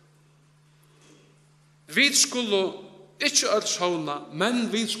 vi skulle ikke ødel sovna, men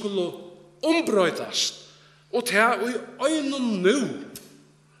vi skulle ombrøydast. Og det er i øynene nå.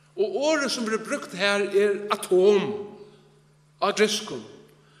 Og året som blir brukt her atom av griskon.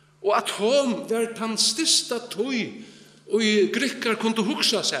 Og atom var den største tøy og i grikkar kunne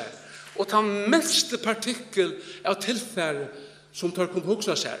hugsa seg. Og den minste partikkel av tilfære som tar kunne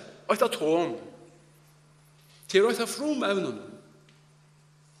hugsa seg. Og et atom. Til et av fromevnene.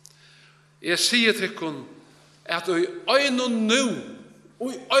 Jeg sier til dere at i øynene nå,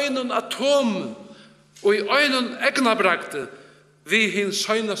 og i øynene atomen, og i øynene egnabragte, vi hins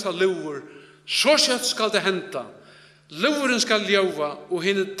søgnast av lover, så kjøtt skal det henta. Lúðurin skal ljóva, og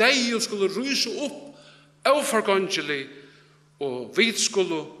henne deio skulle ryse opp overgangelig, og vi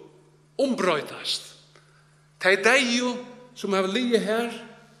skulle ombrøydast. De deio som har ligget her,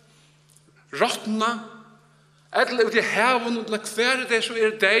 råttna, eller ut i haven, eller hver det som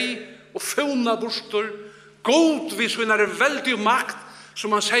deg, og fauna borstor, god vi så er veldig makt,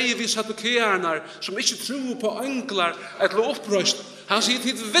 som han sier vi sadukearnar, som ikke tror på englar, eller opprøst. Han sier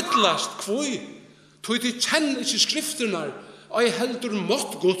til vittlast, kvoi, tog de kjenner ikke skrifterna, og jeg heldur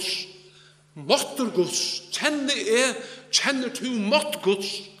mått Guds. Måttur Guds. Kjenner du mått Guds.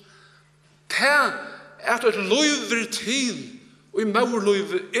 Det at et løyver til, og i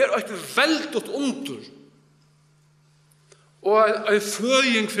maurløyver, et veldig under. Og en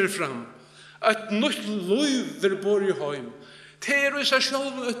føying fyrir fram. Et nytt løyver bor i heim. Det I seg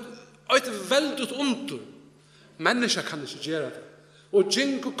selv et veldig under. Mennesker kan ikke gjøre det. Og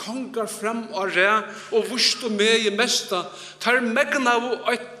jingo kongar fram og re, og vurst og med I mesta, tar megna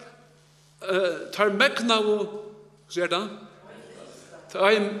og, ser det?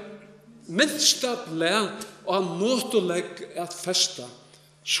 Tar minsta ble og nåtolegg at festa.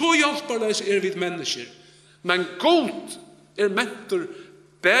 Så hjelperleis vi mennesker. Men god mentor,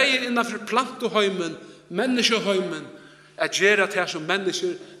 bægir innanfor plantoheimen, menneskeheimen, at gjøre det som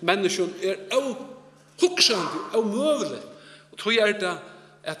mennesken av huksande, av møvelig. Og tog det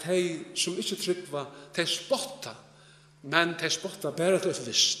at de som ikke tryggva, de spotta, men de spotta bare til et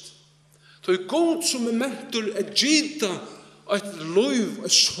visst. Tog god som mentor gita et liv,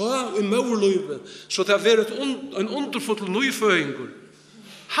 et sva I møverlivet, så det har en underfull nøyføringer.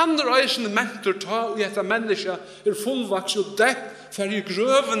 Han reisende mentor ta I etter menneska fullvaks og dekk for I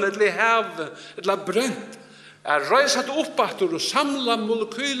grøven eller I havet eller brent. Reisa det oppatter og samla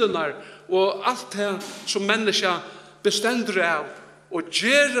molekylene og alt det som menneska bestender av og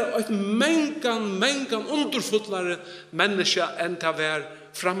gjøre et mengan underfullere menneska enn til å være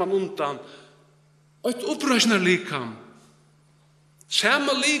framan undan. Et oppreisende likam.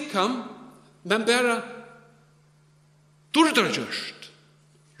 Samme likam, men bare durdargjørst.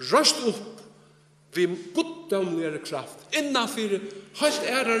 Røst opp vi guddomligere kraft innanfor helt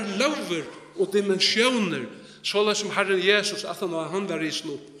lover og dimensjoner så som Herren Jesus at han var risen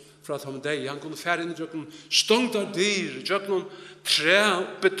opp fra at han deg. Han kunne fære inn I jøkken stongtar dyr, jøkken tre,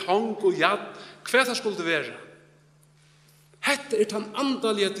 betong og jad. Hva det skulle være? Hetta den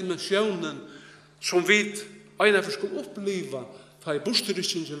andalige dimensjonen som vi einafør skulle oppleva ta I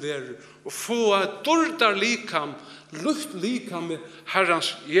bosterrykkingen være og få dordar likam luft likam med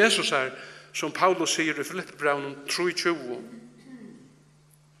Herrens Jesusar som Paulus sier I Filippbrevnen 3:20.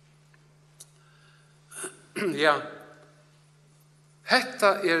 Ja,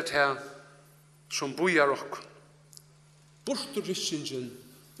 hetta det som bojar okk. Bosterrykkingen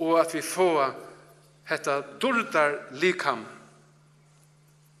og at vi får hetta dordar likam.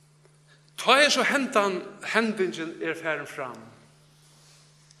 Ta så hendingen færen fram.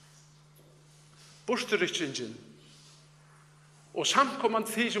 Bosterrykkingen og samkommand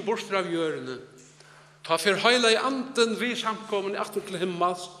því som borster av hjørene. Ta for heila I anden vi samkommand aftur til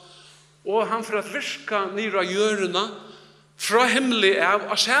himmels og han for at virka niður av hjørene fra Himli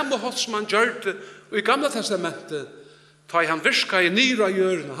av samme håll som han gjør det I Gamla testamentet. Ta han virka I niður av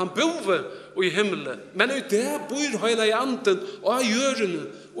hjørene. Han bove I Himli. Men I det bor heila I anden og av hjørene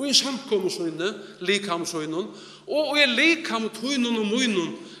og I samkommandssøyne, likamsøyne og I likamtøyne og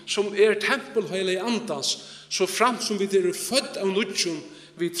møyne som tempel heila I andans så fram som vi født av nødjon,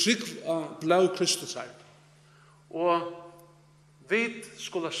 vi trygg av blau Kristusar. Og vi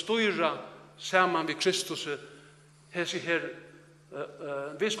skulle styra saman vi Kristusar,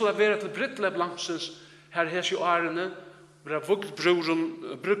 vi skulle være til bryttle blamsens, her hese I årene, vi har vugt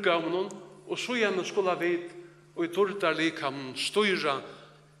brugga om noen, og så igjen skulle vi, og I dordar likam, styra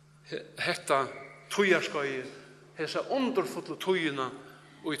hetta tøyarskøy, hese underfulle tøyina,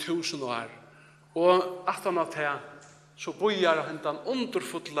 og I 1000 år. Og at han at her, så bojar hentan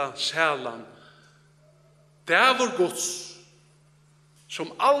underfulla sælan. Det vår Guds,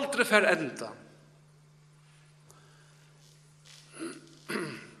 som aldri fer enda.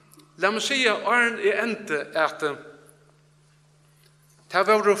 La meg sige, åren ende at det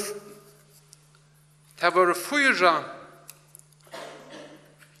var 4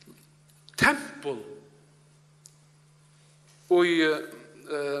 tempel og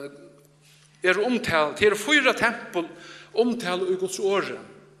omtalt, det 4 tempel omtalt I Guds åre.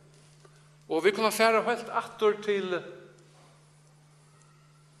 Og vi kunne fære helt atter til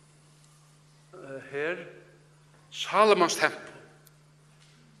her, Salomons tempel.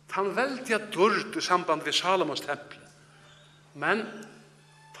 Han veldig dårlig I samband med Salomons tempel. Men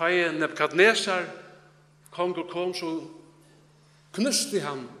da Nebukadnesar konger kom, så knuste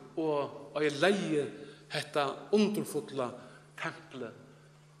han og leie dette underfulla tempelet.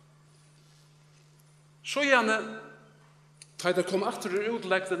 Så gjerne, da det kom atter I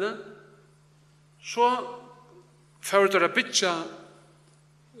utlegdene, så fører det å bytja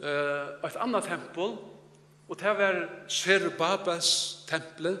et annet tempel, og det var Serubabels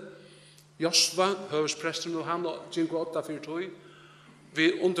tempel, Josva, høvespresten og han, og Jingo 842,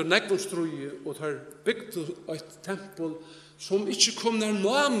 vi under negvunstruje, og det bygde et tempel som ikke kom nær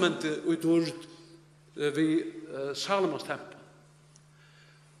nærmende ut ved Salomons tempel.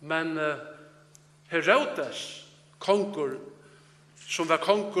 Men Herodes, kongur, som var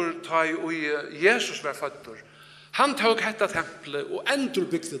kongur da Jesus var fødder, han tok hetta tempelet og endur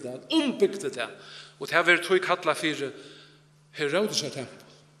bygde det, ombygde det, og det har vært tog kallet for Herodes tempel.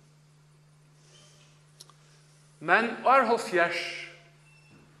 Men år 70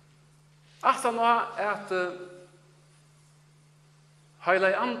 at han var at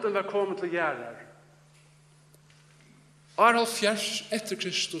Heilig anden var kommet til gjerder. År 70 etter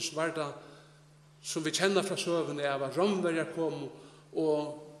Kristus var det, som vi kjenner fra søvene, av at romverjer kom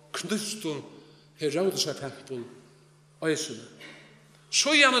og knuste Herodes tempel og Øysene.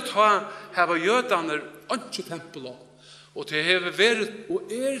 Så gjerne ta hava jødene ikke tempel og det har vært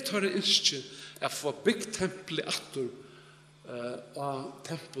og tar ikke at få bygd tempelet atter av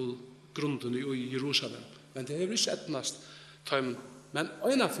tempelgrunden i Jerusalem. Men det har ikke etnast. Men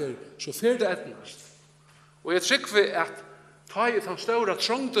øynafyr så fyr det etnast. Og jeg trykker at ta i den større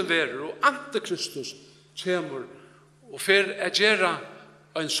trångten verer og antikristus kommer og fyr er gjerne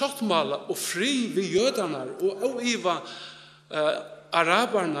en sottmala og fri vi jødene og iva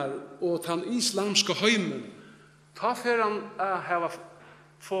arabarna og den islamske heimen. Ta fyr han hava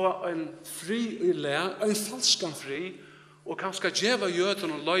få en fri i le, en falskan fri, og kanskje djeva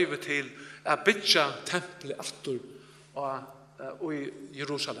jødene løyve til å bytja tempelet atter i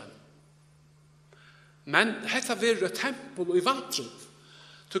Jerusalem. Men dette vil et tempel i vantret.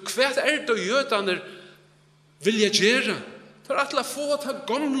 Så hva det jødene vilja gjøre? For at la få ta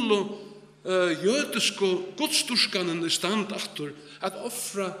gamle jødiske godstorskene i stand atter, at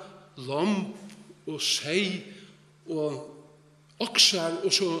offra lam og sjey og oksar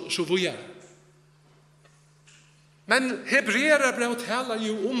og så vuja. Men hebreere brev talar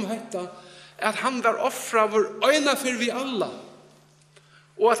jo hetta, at han var offra vår øyna for vi alla.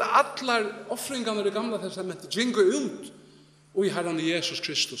 Og at allar offringarna i det gamla testamentet gingo ut og i Herren Jesus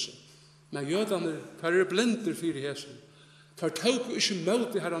Kristus. Men jødene tar blinder for Jesus. Tar tåk ikke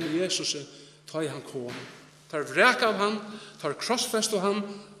møte i Herren Jesus, tar han kom. Tar vrek av han, tar krossfest av han,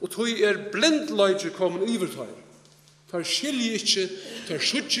 og tar blindløyde kommet ivertøy. Tar skilje ikke, tar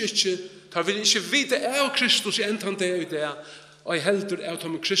sutje ikke, tar vil ikke vite av Kristus i enn det og det, og jeg heldur av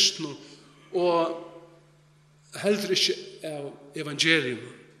tom kristne, og heldur ikke av evangelium.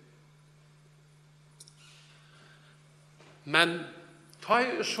 Men ta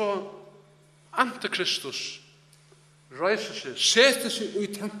så antikristus reiser seg, setter seg i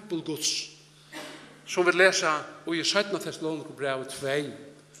tempel Guds, som vi leser i 17. Thessalonikerbrev 2.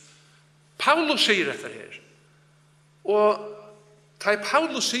 Paulus sier dette her. Og da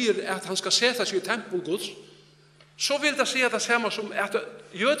Paulus sier at han skal sette seg i tempel Guds, så vil det si det samme som at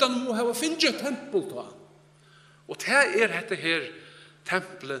jødene må ha finnet et tempel til han. Og det dette her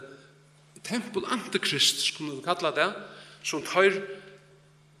tempelet, tempel antikrist, skulle vi kalla det, som tar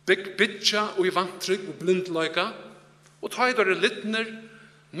bytja og i vantrygg og blindløyga, og tar der littner,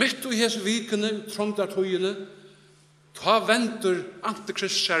 mitt i hese vikene, trångdartøyene, ta venter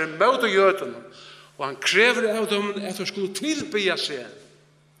antikristsere møte jødene, og han krever av dem at de skulle tilbya seg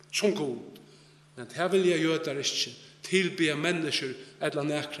som god. Men det vil jeg jøder ikke, tilbya mennesker eller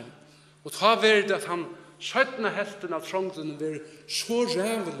nekran. Og ta ved at han 17. helten av trångdene vil så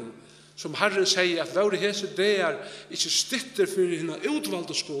rævelig, som Harrin sier at våre hese det ikke stitter for henne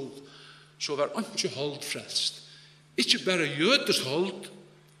utvalgte skuld, så var han ikke holdt frelst. Ikke bare jødisk holdt,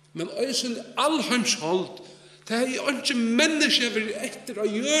 men også allheims holdt. Det ikke mennesker vil etter å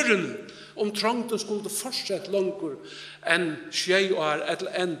gjøre om trångten skulle fortsette langer enn sjey år,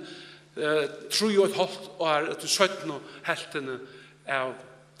 eller enn 3,5 år til 17 heltene av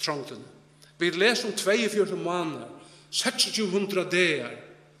trångten. Vi leser om 42 måneder, 600 dager,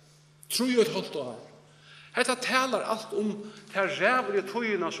 3,5 år. Dette taler alt om de rævlige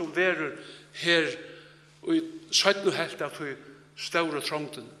tøyene som verer her i 17 helt av de store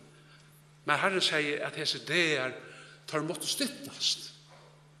trångten. Men Herren sier at disse dager tar måtte styttast.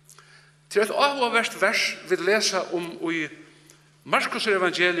 Til et avhåverst vers vi leser om i Markus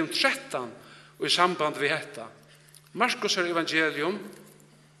evangelium 13 og i samband med hetta. Markus evangelium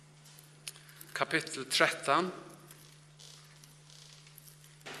kapittel 13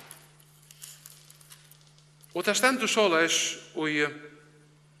 og det stender såleis i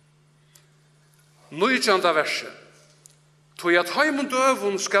 19. verset. Tog at heimen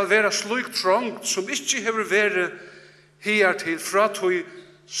døven skal være slik trångt som ikke hever være her til fra tog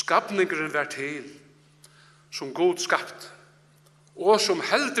skapningeren vær til som god skapt og som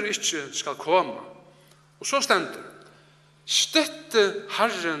heldur ikke skal komme. Og så stender støtte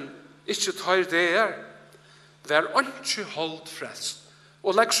Harren ikke tar det vær ikke holdt frelst.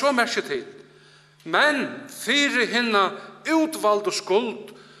 Og legg så merke til men fyrir hinna utvalgt og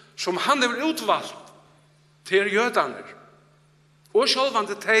skuld som han er utvalgt til jødene og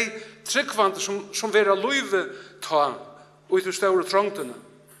sjálvande tei tryggvande som vera løyve ta og i de store trångtene.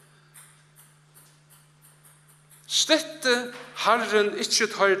 Stette Harrin ikke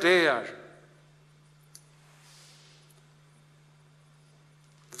tar det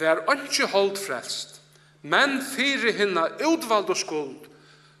vær ikke holdt frelst, men fyre hinna utvalgt og skuld,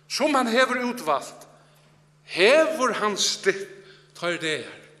 som han hever utvalgt, hever han stitt tar det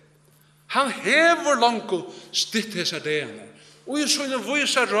Han hever langt stitt hese det og i sånne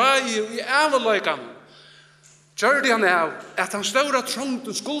vysa røy i avløykan, gjør det han at han større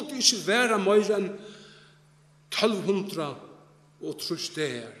trångten skulle ikke være mer enn 1200 og trus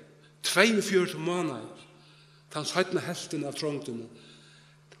det 42 måneder, han søytne helten av trångten.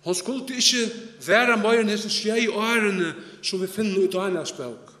 Hon skulle ikke være mer enn hese sjey årene som vi finner i Daniels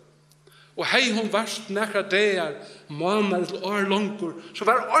bok. Og hei hon vært nekra deir, måneder til år langkur, så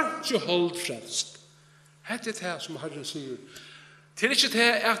var ikke holdt frelst. Hette det som Harrin sier. Til ikke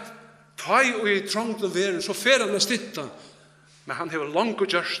det at ta i trångten veren, så fer han stitta, men han hever langkur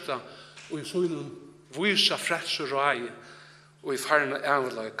gjørsta, og i sånn vysa frels og rai, og i farne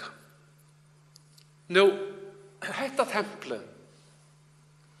avløyka. Nå, hetta templet,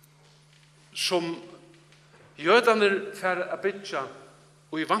 som jødene fer a bytja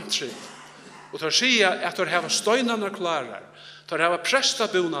og i vantrig, og tar sia at tar heva støynarna klarar, tar heva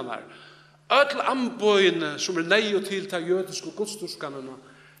prestabunarna, öll ambøyene som nei og til ta jødiske godstuskanene,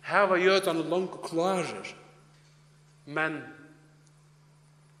 heva jødene langt klarar. Men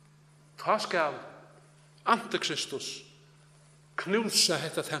ta skal Antikristus knusa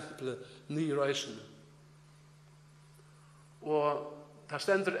hetta templet nyr eisene. Og det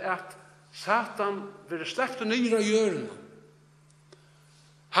stender at Satan vil sleppt nyr av hjørnet.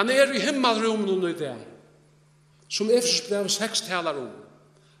 Han i himmelrummen i det, som Efesus brev 6 talar om.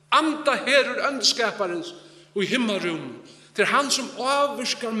 Anda herur ønskaparens og i himmelrummen. Det han som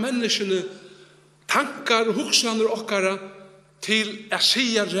avvirskar menneskene, tankar og hugsaner okkara til å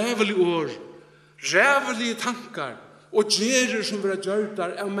sia rævelig år, rævelige tankar og gjerer som vil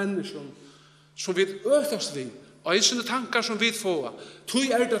gjørtar av menneskene som vi øtast vi, og i sine tankar som vi får. Tog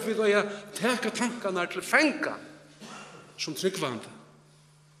det at vi da teka tankarna til fenga som tryggvande.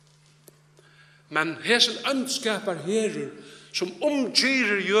 Men hesen ønskapar herur som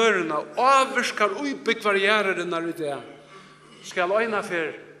omgyrer hjørna og avvirskar uibyggvar gjerrerna i det, skal øyna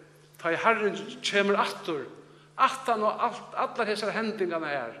for ta i Harrin kommer attur, attan og allar hesar hendingarna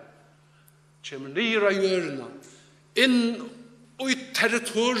her, kommer nyr av hjørna, inn i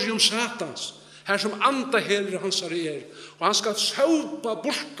territorium Satans, her som anda her hansara og han skal saupa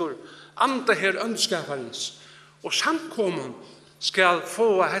bortur anda her ønskaparens, og samkoman skal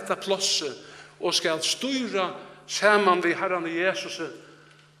få hetta plosset, og skal styra saman vi Herren Jesus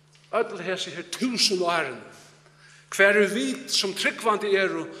öll hese her 1000 åren. Hver vit som tryggvandi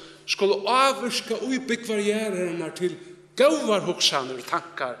skulle avvirska og byggvar gjerrarna til gåvar hugsaner,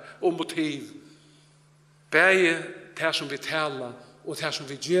 tankar og motiv. Bæge det som vi tala og det som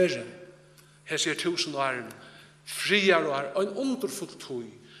vi gjør. Hese her 1000 åren. Friar og en underfull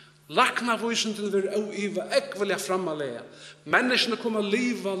tøy. Lakna vysentin vil oiva ekvelja framalega. Menneskene kommer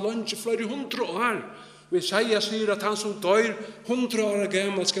liva langt flere 100 år. Vi sier at han som dør 100 år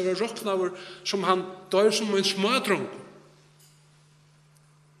gammal skal være roknaver som han dør som en smadrong.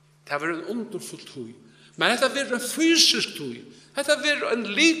 Det var en underfull tøy. Men dette var en fysisk tøy. Dette var en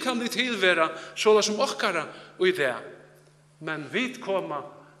likamlig tilværa sånn som okkara og i det. Men vi koma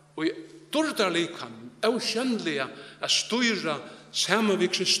og i dårda likam, og kjennlige å styra saman vi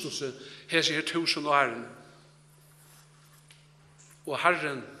Kristus hese her 1000 åren. Og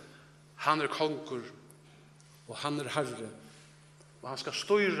Harren, han kongur, og han Herre, og han skal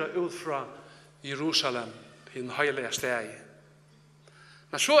styra ut fra Jerusalem, i den heilige steg.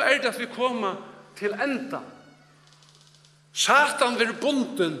 Men så det at vi kommer til enda. Satan vil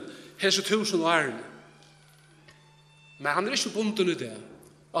bunden hese 1000 åren. Men han ikke bunden i det.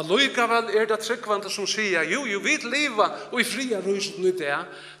 Og likevel det tryggvande som sier, jo, vi liva og i fria røysen i det.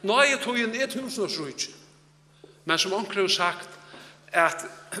 Nå tog en 1000-årsrøysen. Men som onkel har sagt, at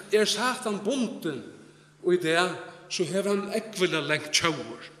Satan bunden og i det, så har han ekvile lengt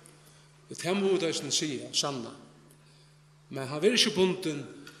tjauer. Det må det sier, sanna. Men han vil ikke bunden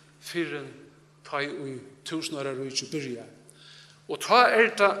før en ta i 1000-årsrøysen byrja. Og ta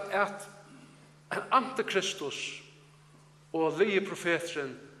det at Antikristus og li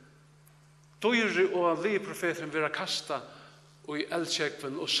profeteren, dyre og li profeteren vil kasta og i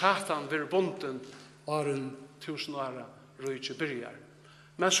eldkjekven, og Satan vil bonden åren 1000 åra røyke byrjar.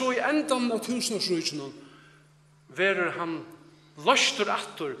 Men så i endan av 1000-årsrøykene vil han løster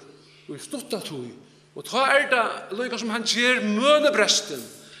atter og i stuttatøy, og ta det lykke som han gjør mønebresten,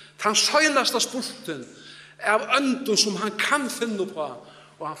 han søgneste spurten av ønden som han kan finne på,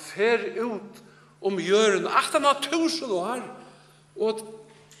 og han fer ut jøren, 18.000 år, og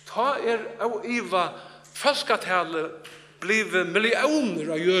ta av iva folketallet blive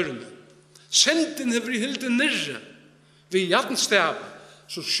millioner av jøren. Synden har vært helt nirre, vi hjertenstav,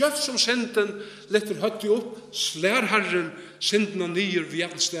 så kjøtt som synden letter høtti opp, slær Harrin synden av niður vi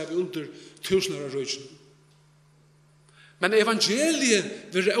hjertenstav under 1000 av røysen. Men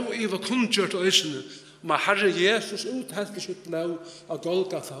evangeliet vil av iva kunngjørt av øysene, om at Herre Jesus uthelte sitt blod av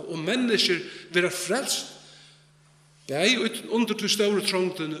Golgata, og mennesker vil frelst, det under de store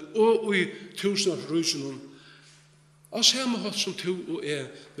trångtene og i 1000 av røysen, av samme hatt som to og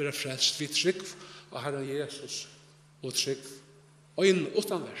vil frelst, vi trygg av Herre Jesus, og trygg, og inn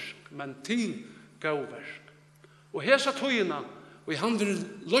utan versk, men til gav versk. Og hesa tøyina, og han vil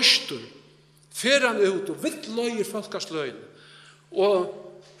løstur, fer han ut og vitt løyer folkesløyen, og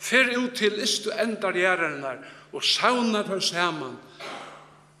fer ut til istu endar gjerrarna, og saunar her saman,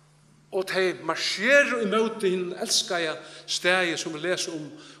 og de marsjerer imot hinn elskaja stegi som vi leser om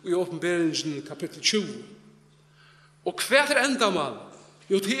i åpenberingen kapittel 20. Og hva endamal?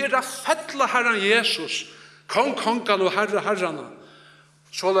 Jo, det å fedla Herren Jesus, kongan og herrana,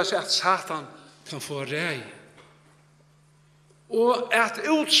 således at Satan kan få rei. Og at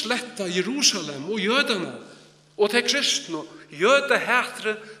utsletta Jerusalem og jødene, og til kristne,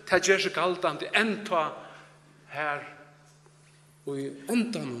 jødehetre til Jesu galdande, enta her, og i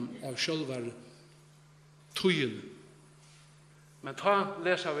endanum av sjálvar tøyene. Men ta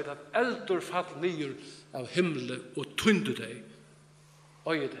leser vi at eldur fall niður av himle og tunde deg,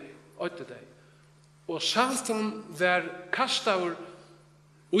 øyde deg. Og Satan var kastaur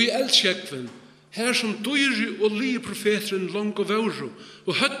og i eldskjekven, her som dyri og li profeteren lang og våru,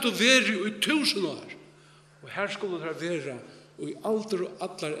 og høtt og veri i 1000 år. Og her skulle det være og i alder og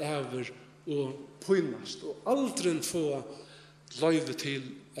allar æver og pøynast, og aldren få løyve til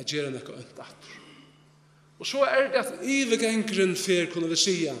at gjøre noe øntatt. Og så det at ivegengren fer, kunne vi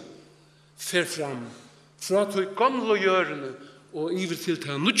sia, fer fram, fra til gamle gjørende, og iver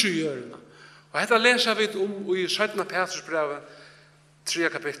til nudge gjørende. Og dette leser vi om i 17. Petrus brevet, 3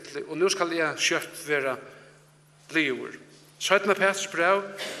 kapittel, og nå skal jeg kjøpt være liver. 17. Petrus brev,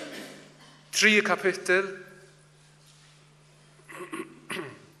 3 kapittel,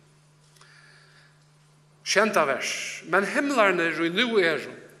 kjenta vers. Men himlarne i nu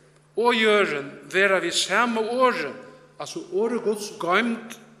og jøren vera vi samme året, altså året Guds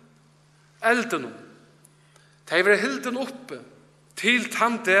gøymt elden. De var hilden oppe til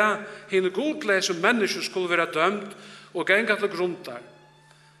tante henne godløse mennesker skulle være dømt og genga til gruntar.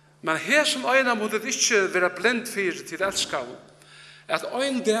 Men her som øyne måtte ikke være blind for til elskav, at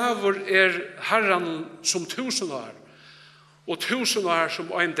øyne dæver Herren som 1000 år, og 1000 år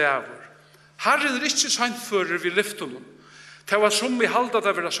som øyne dæver. Harrin ikke sannfører vi lyften. Det var som vi halda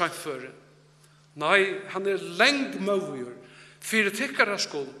det være sannfører. Nei, han lengt møvjør, for tykkere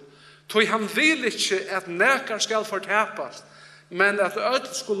skuld. Tog han vil ikke at nekar skal fortapast, men at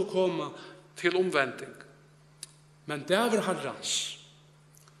ødel skulle komme til omvending. Men det var Herrens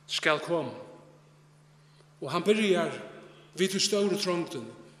skal komme. Og han begynner vid til store trångten.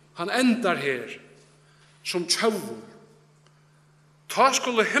 Han endar her som tjauver. Ta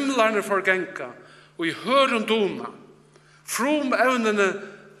skulle himlarne forgenka og i høren dona, from evnene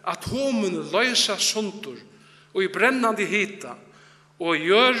atomene løysa sundur og i brennande hita, og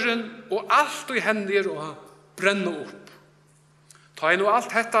gjøren og alt i hender og brenna opp. Ta inn og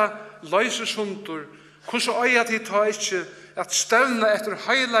alt dette løysa sundur, hvordan øya til ta ikke at stevna etter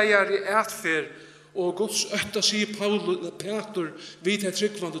heilager i ætfer, og Guds øtta sier Petur vid til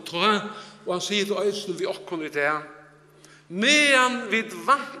tryggvande ta, og han sier til øysen vi okkon i det. Medan vi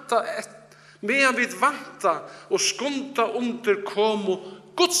vanta og skunda under komo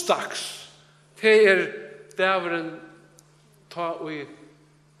Gudsdags, det dæveren ta og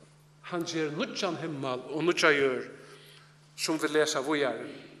han gjør nudjan himmel og nudja gjør, som vi leser vågjere,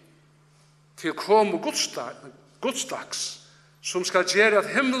 til komo Gudsdags, som skal gjøre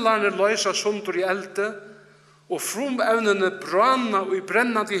at himmelene løysa sundur i elde, og frumevnene branna og i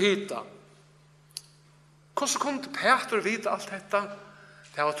brennande hita. Hvordan kom Peter vite alt dette?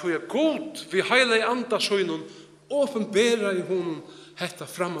 Det var tog god, vi heile i andasøgnen, åpenbæra i honom hetta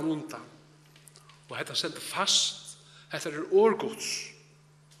framman undan. Og hetta sendte fast, hetta årgods.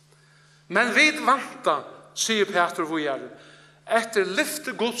 Men vi vanta, sier Peter vågjere, etter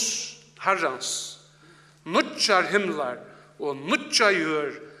lyfte Guds Herrens, nudjar himlar og nudjar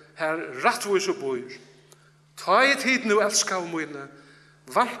gjør her rattvis og bor. Ta i tid nu, elskav mine,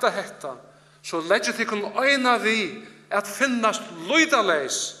 vanta hetta, så legger de kun øyna vi at finnast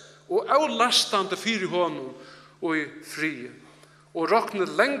løydaleis og avlastande fyri honom og i frie. og rokne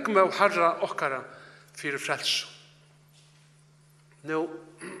leng med Herra okkara fyrir frelsu. Nå,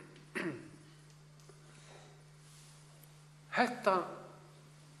 hetta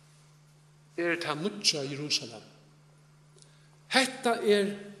ta nutja Jerusalem. Hetta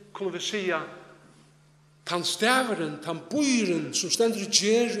kunne vi sia, tan staveren, tan bøyren som stendur i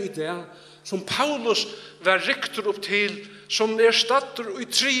gjer i det, som Paulus var riktur opp til, som statter i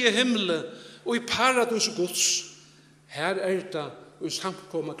tredje himle, og i paradis Guds. Her det, og i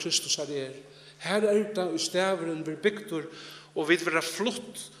samkoma Kristusar Her det, og i staveren vi bygdur, og vi vil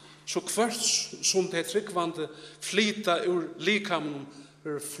flott, så kvart som det tryggvande flyta ur likamon,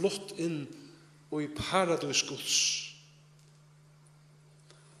 vil flott inn, og i paradis Guds.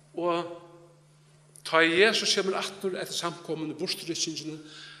 Og ta Jesus kommer atter etter samkommende bortrykkingene,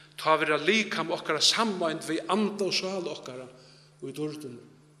 ta vi likam okkara sammand vi anda og sal okkara og i dården.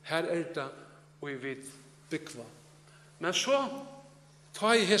 Her det og i vid bygva. Men så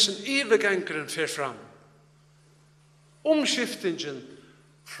ta i hesen ivergengeren fer fram. Omskiftingen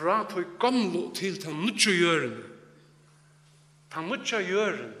fra tog gamle til ta nutja gjøren. Ta nutja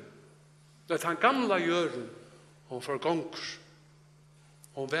gjøren. Det ta gamla gjøren. Hon forgonger.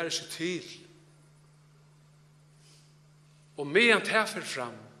 Hon værer seg til. Og medan det fer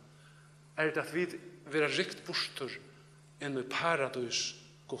fram, det at vi vil rikt borster inn i paradis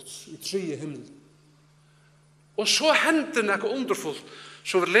Guds, i tredje himmel. Og så hender noe underfullt,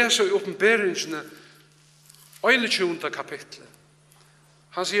 som vi leser i åpenberingsene, 21. kapitlet.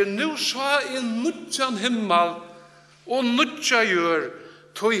 Han sier, «Nu sa jeg nutjan himmel, og nutja gjør,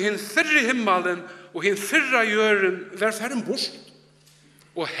 tog hin fyrre himmelen, og hin fyrre gjøren, vær ferden bort,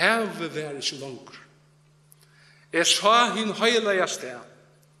 og heve vær ikke langer. Jeg sa hin høyleia sted.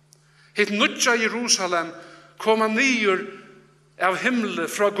 Hitt nutja Jerusalem koma niður av himle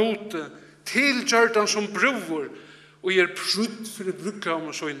fra Gøtu til Jordan som bruvor og prudd for brukka om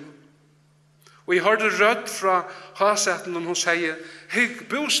og sånn. Og jeg hørte rødd fra hasetten og hun sier, «Hygg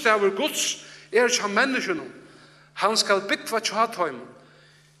bostaver Guds ikke av menneskene. Han skal bygva tjatøymen.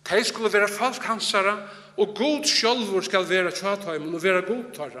 De skulle være folk hansara, og Gud sjálvur skal være tjatøymen og være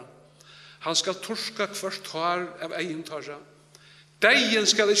godtara. Han skal torska hvert tar av egen tarra. Deien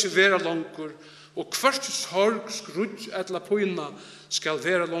skal ikke være langer, og hvert sorg, skrudd etla poina skal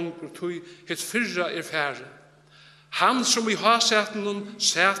være langer, tog hitt fyrra fære. Han som i hasetten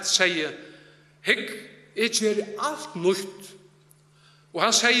sæt sier, «Hygg, jeg gjør alt nytt.» Og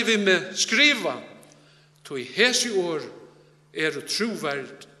han sier vi med skriva, «Tog i hesi år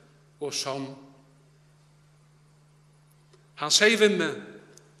truverd og sann.» Han sier vi med,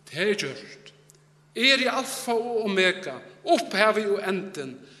 «Det gjørt. I alfa og omega, opphavet og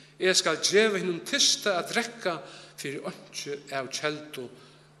enden, jeg skal gjøre henne tista at drekka for ønske av kjeld og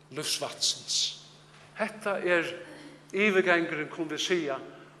luftsvatsens.» Hetta ivergengeren, kunne vi sia,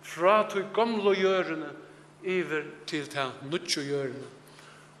 fra til gamle gjørene, iver til til nutje gjørene.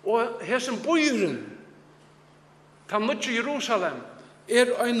 Og hesen bøyren, til nutje Jerusalem,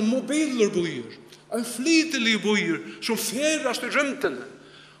 en mobiler bøyer, en flytelig bøyer, som ferast i rymdene.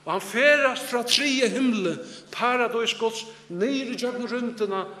 Og han ferast fra tredje himle, paradis Guds, ned i jøkken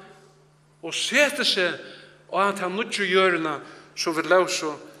rymdene, og setter seg, og han til nutje gjørene, som vi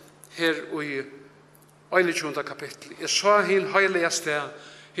løser her i 21. kapittel. Jeg sa hin heilige sted,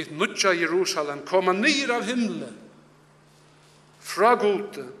 hitt nutja Jerusalem, koma ned av himle, fra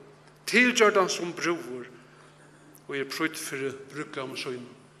Gøtu, til Jordan som bruvor, og prudd for brukka om søgn.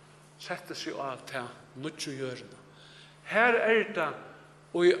 Sette seg av til nutja gjørene. Her det,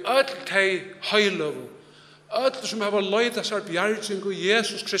 og i öll tei heilöv, öll som har løyta seg bjerging og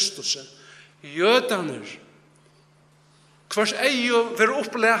Jesus Kristusar, jødaner, hvers eio ver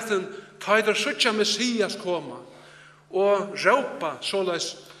oppleten, tøyder suttja Messias koma, og råpa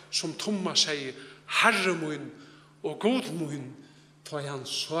såleis som Thomas sier, Herre mun og God mun, tøy han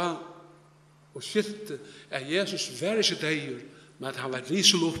sa og skilte at Jesus var ikke deir, men at han var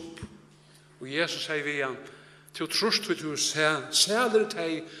risen opp. Og Jesus sier vi han, til trust vi til å se, sæler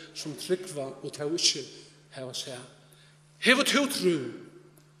teg som tryggva og teg ikke heva se. Hever til tru,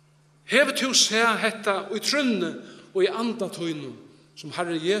 hever til å se hetta og i trunne og i andatøynen, som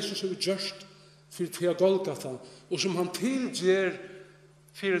Herre Jesus har gjort for til Golgata, og som han tilgjer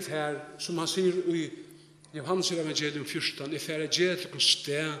for det her, som han sier i Johannes evangelium 14, jeg fer gjer til å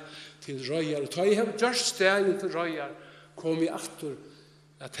sted til røyar, og ta jeg har gjort sted til røyar, kom i aftur,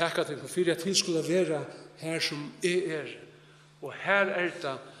 jeg takka til for jeg til skulle være her som jeg og her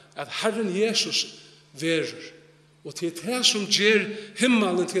det at Herren Jesus verer, og til det som gjer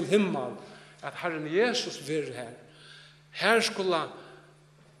himmelen til himmel, at Herren Jesus verer her. Her skulle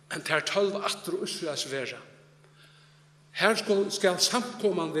en ter 12 atter og Israels vera. Her skal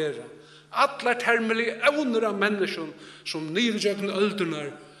samkomman være. Allar termelig evner av mennesken som nyrjøkken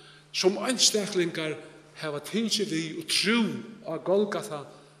øldernar, som anstaklingar hava tilkje vi og tro av Golgata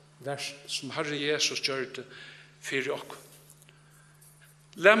vers som Herren Jesus gjørte fyrir okkur.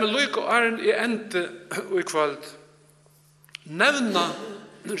 La meg lykke og æren i ende og i kvöld nevna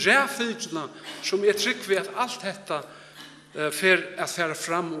ræfylgjuna som jeg trygg ved at alt detta fer at færa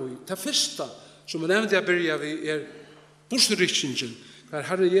fram og i. Det første som jeg nevnte jeg byrja vi bussrykkingen, hver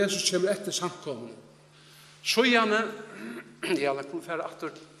Herre Jesus kommer etter samkommen. Så gjerne, jeg kunne fære atter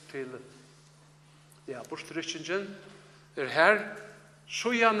til bussrykkingen, her,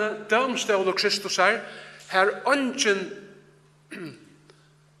 så gjerne dømstål og Kristusar, her ønsken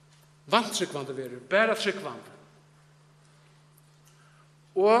vantrykkvande veru, bæra trykkvande.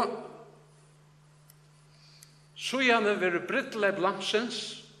 Og så gjerne veru brytleip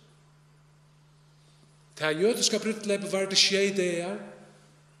landsens, det jødiska brytleip var det sjey dagar,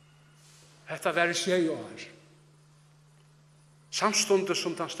 hetta var sjey år. Samstundes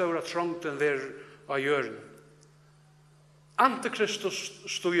som den stora trångten var av jörn. Antikristus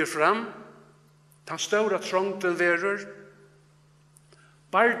stod fram, den stora trångten verur,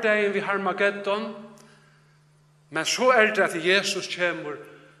 bardagen vid Harmageddon, men så det at Jesus kommer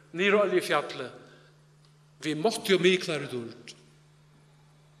ned og i fjallet. Vi måtte jo miklare dult.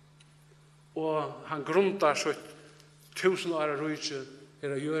 Og han grundar så 1000 år rujtje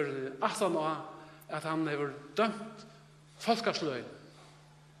her å gjøre det, at han har dømt folkesløy.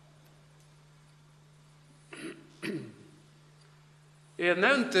 Jeg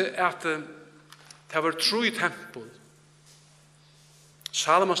nevnte at det var 3 tempel.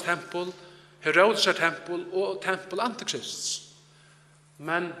 Salomons tempel, Herodes tempel og tempel Antikrists.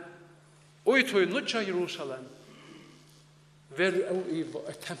 Men og tog nutja Jerusalem var i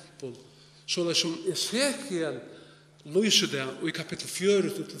et tempel, så det som Ezekiel lyser det i kapittel 4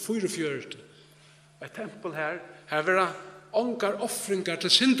 til 44. Et tempel her var ångar offringar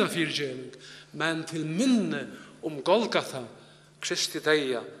til syndafyrgjøring, men til minne om Golgata, Kristi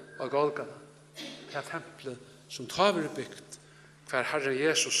deia av Golgata. Det er tempelet som tar byggt, hver Herre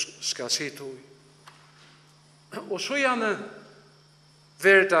Jesus skal si til. Og så gjerne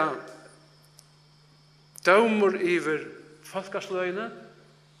var det dømer iver folkesløyene,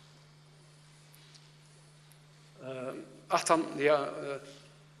 at han, det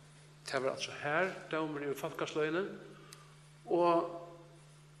var altså her, dømer iver folkesløyene, og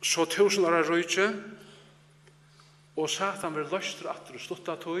så 1000 år røyke, og Satan var løster atter og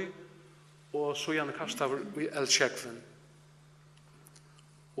slutta tøy, og så gjerne kastet av i eldsjekven.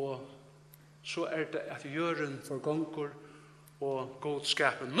 Og så det at jøren for gonger og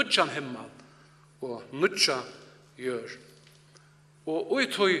godskapen, nutjan himmel og nutja jør. Og i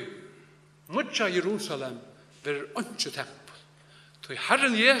tøy, nutja Jerusalem var ikke tempel. Tøy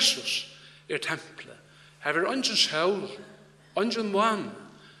Herren Jesus tempelet. Her var ikke sol, ikke mån.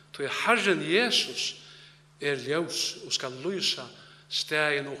 Tøy Herren Jesus ljøs og skal lysa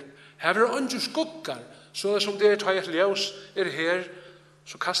stegen opp. Her var ikke skuggar, så som det tar et ljøs her,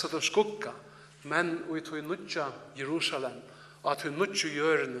 så kastet det skugga. Men vi tog nutja Jerusalem, og at vi nutja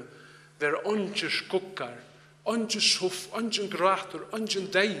hjørne, var ikke skuggar, ikke suff, ikke grater, ikke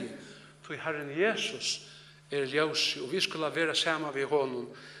deg. Tog Herren Jesus ljøs, og vi skulle være sammen ved honom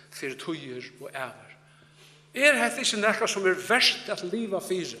for tøyer og æver. Hette ikke nekka som verst at liva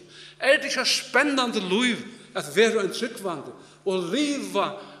fyre? Det ikke spennende liv at være en tryggvande, og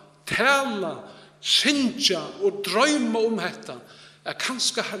liva, tala, syndja og drøyma om hetta,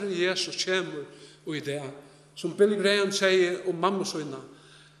 kanskje Herren Jesus kommer og i det, som Billy Graham sier om mamma søyna,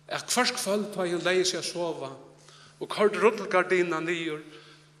 hver kveld tar han leie seg å sove, og kort røddelgardina niður,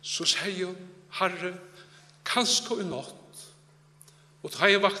 så sier han, Herre, kanskje i natt, og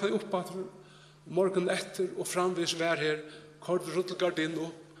tar han vakna opp at morgen etter og framvis vær her, kort røddelgardina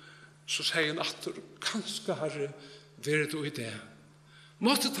opp, så sier han atter, kanskje Herre, være du i det.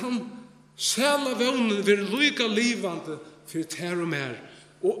 Måtte han sela vånen være lyga livande for ter og mer,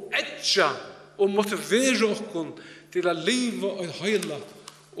 og etja og måtte være okkon til å liva og høyla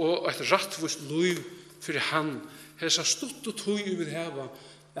og et rattvist liv for han. Hesa stått og tog vi heva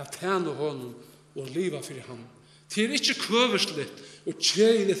at tjene honom og liva for han. Det ikke kvøverslitt og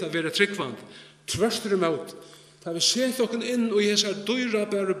tjeiligt å være tryggvand. Tvørster imot. Da vi sett okken inn og i hesa dyra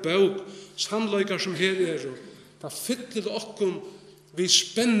bære bøg, sannløykar som her da fyller okken vi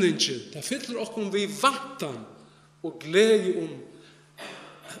spenningen, da fyller okken vi vantan og glede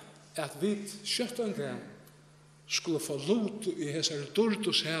at vi kjøtt en gang skulle få lot i hesar dård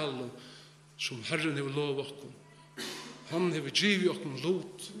og sæle som Herren har lov okken. Han har givet okken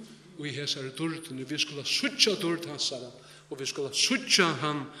lot i hesar dård, vi skulle suttja dård hansara, og vi skal suttja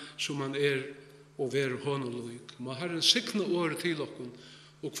han som han og være honom loik. Må Herren sikna året til okken,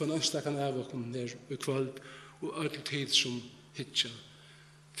 og for nødstakan av okken ned i kvöld, og alle tid som hitja.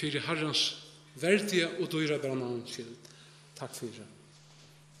 Fyrir Herrens verdige og dyra bra navn. Takk fyrir.